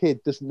taught as a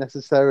kid doesn't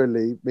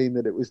necessarily mean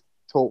that it was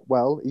taught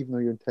well, even though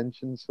your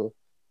intentions. So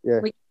yeah,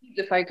 we keep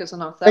the focus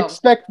on ourselves.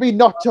 Expect me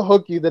not to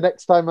hug you the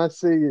next time I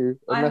see you,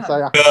 unless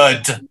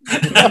Good.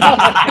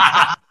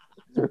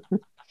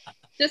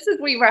 Just as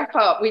we wrap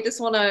up, we just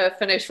want to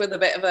finish with a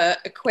bit of a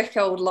quick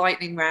old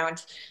lightning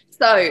round.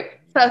 So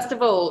first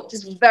of all,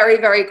 just very,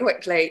 very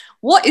quickly,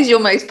 what is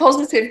your most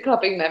positive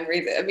clubbing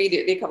memory that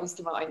immediately comes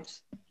to mind?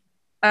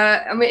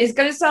 I mean, it's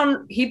gonna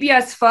sound hippie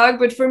as fuck,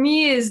 but for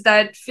me, is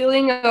that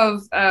feeling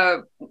of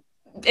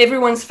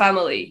everyone's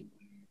family.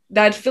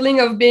 That feeling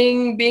of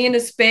being in a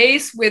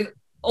space with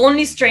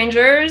only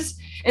strangers.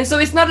 And so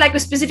it's not like a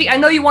specific, I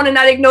know you want an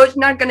anecdote,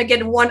 you're not going to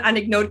get one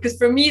anecdote, because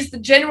for me, it's the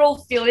general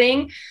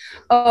feeling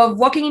of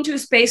walking into a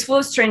space full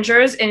of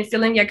strangers and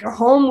feeling like you're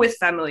home with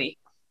family.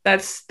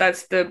 That's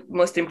the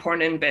most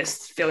important and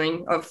best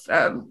feeling of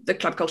the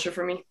club culture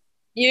for me.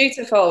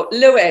 Beautiful.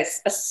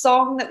 Lewis, a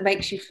song that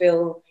makes you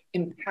feel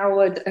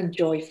empowered and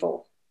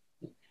joyful.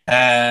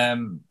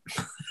 Oh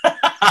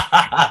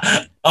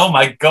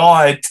my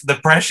God, the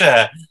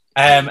pressure.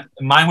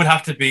 Mine would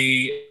have to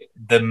be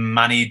the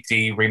Manny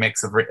D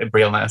remix of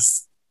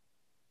Realness.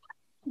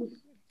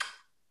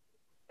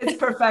 It's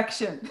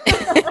perfection.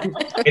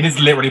 It is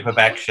literally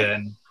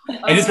perfection.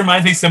 It just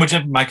reminds me so much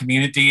of my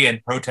community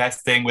and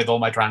protesting with all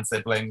my trans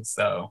siblings.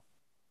 So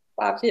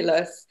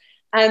fabulous.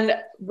 And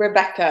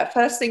Rebecca,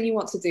 first thing you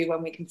want to do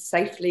when we can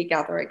safely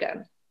gather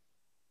again?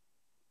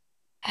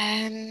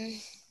 I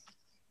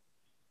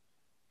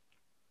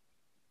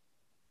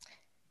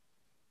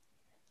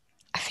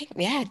think,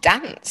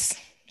 dance.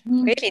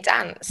 Really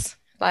dance.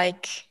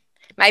 Like,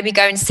 Maybe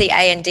go and see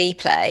A&D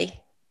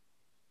play.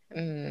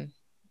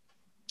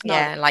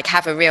 Yeah, like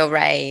have a real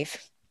rave.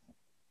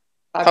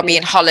 Probably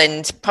in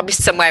Holland, probably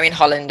somewhere in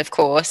Holland, of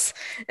course.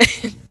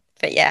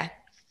 But yeah.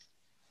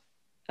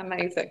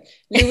 Amazing.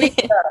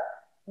 Louisa,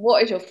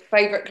 what is your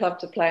favorite club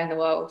to play in the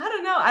world? I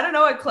don't know. I don't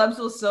know what clubs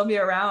will still be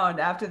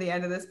around after the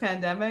end of this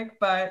pandemic,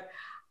 but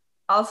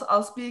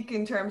I'll speak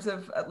in terms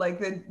of like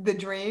the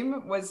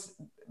dream was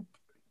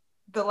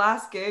the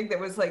last gig that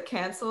was like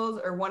canceled,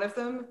 or one of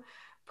them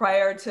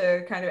prior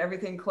to kind of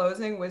everything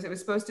closing, it was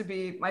supposed to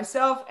be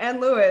myself and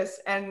Lewis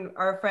and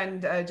our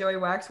friend Joey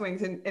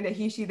Waxwings in a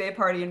he, she, they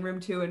party in room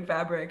 2 in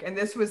Fabric. And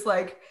this was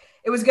like,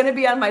 it was going to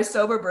be on my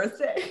sober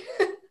birthday.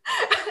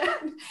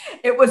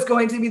 It was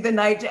going to be the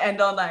night to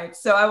end all night.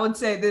 So I would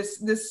say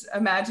this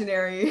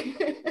imaginary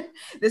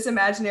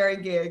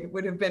gig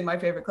would have been my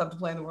favorite club to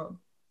play in the world.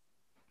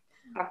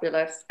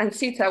 Fabulous. And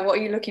Sita, what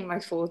are you looking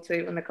most forward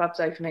to when the club's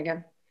open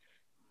again?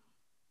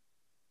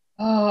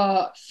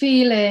 Oh,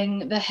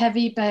 feeling the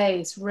heavy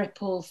bass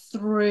ripple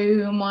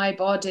through my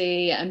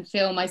body and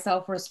feel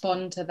myself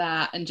respond to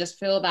that, and just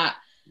feel that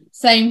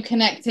same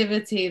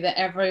connectivity that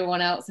everyone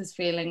else is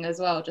feeling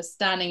as well, just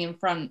standing in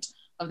front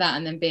of that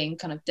and then being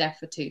kind of deaf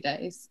for 2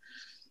 days.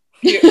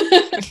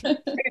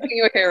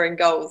 You're hearing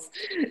goals.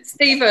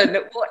 Stephen,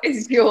 what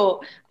is your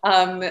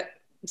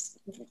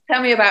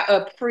tell me about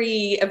a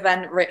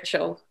pre-event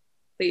ritual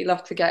that you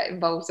love to get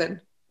involved in?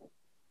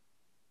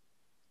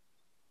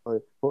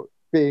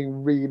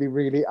 Being really,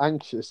 really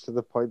anxious to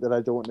the point that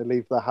I don't want to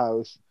leave the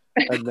house,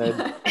 and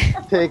then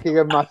taking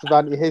a massive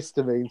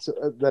antihistamine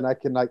so then I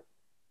can like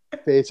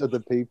face other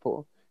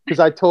people,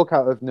 because I talk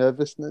out of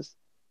nervousness,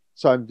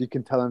 so you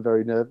can tell I'm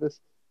very nervous.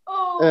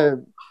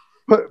 Oh.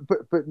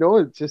 But no,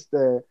 it's just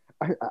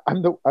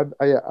I'm the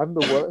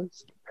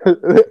worst.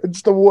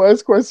 It's the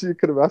worst question you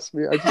could have asked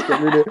me. I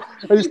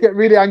just get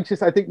really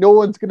anxious. I think no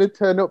one's gonna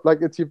turn up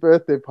like it's your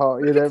birthday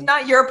party. What if it's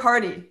not your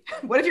party?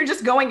 What if you're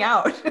just going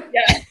out?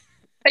 Yeah.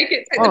 Take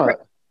the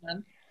pressure,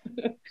 man.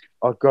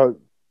 Oh God,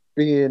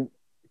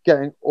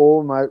 getting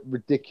all my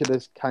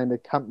ridiculous kind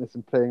of campness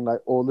and playing like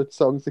all the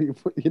songs that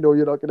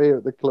you're not gonna hear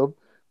at the club.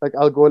 Like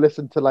I'll go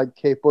listen to like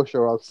Kate Bush,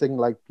 or I'll sing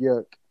like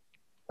Björk,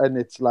 and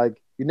it's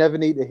like you never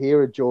need to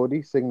hear a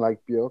Geordie sing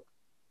like Björk.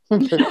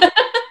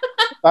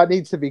 That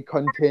needs to be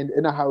contained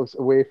in a house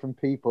away from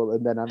people,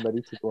 and then I'm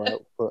ready to go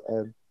out. But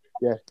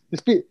yeah,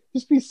 just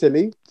be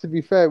silly. To be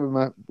fair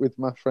with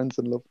my friends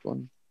and loved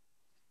ones.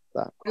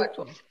 That.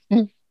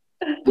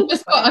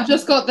 I've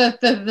just got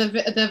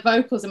the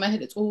vocals in my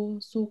head. It's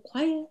all so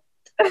quiet.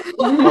 That's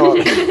all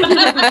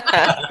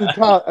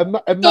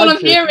I'm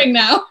hearing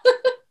now.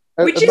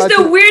 Which is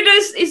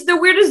the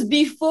weirdest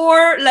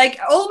before, like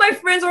all my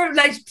friends are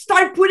like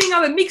start putting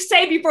up a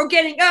mixtape before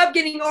getting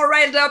all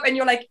riled up, and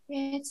you're like,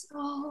 it's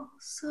all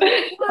so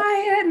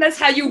quiet. And that's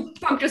how you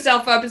pump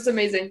yourself up. It's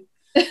amazing.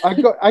 I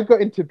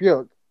got into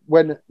Björk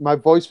when my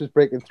voice was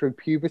breaking through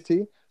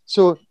puberty.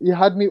 So you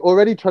had me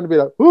already trying to be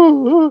like,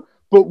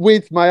 but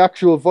with my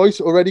actual voice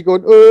already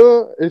going,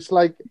 it's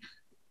like,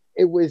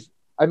 it was,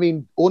 I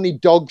mean, only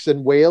dogs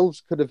and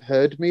whales could have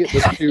heard me at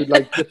the 2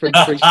 like different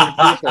frequencies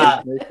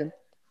I was making.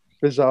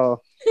 Bizarre.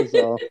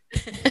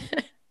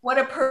 What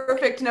a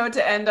perfect note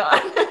to end on.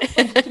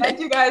 Thank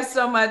you guys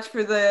so much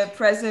for the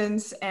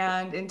presence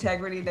and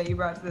integrity that you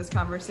brought to this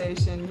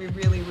conversation. We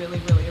really, really,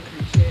 really appreciate it.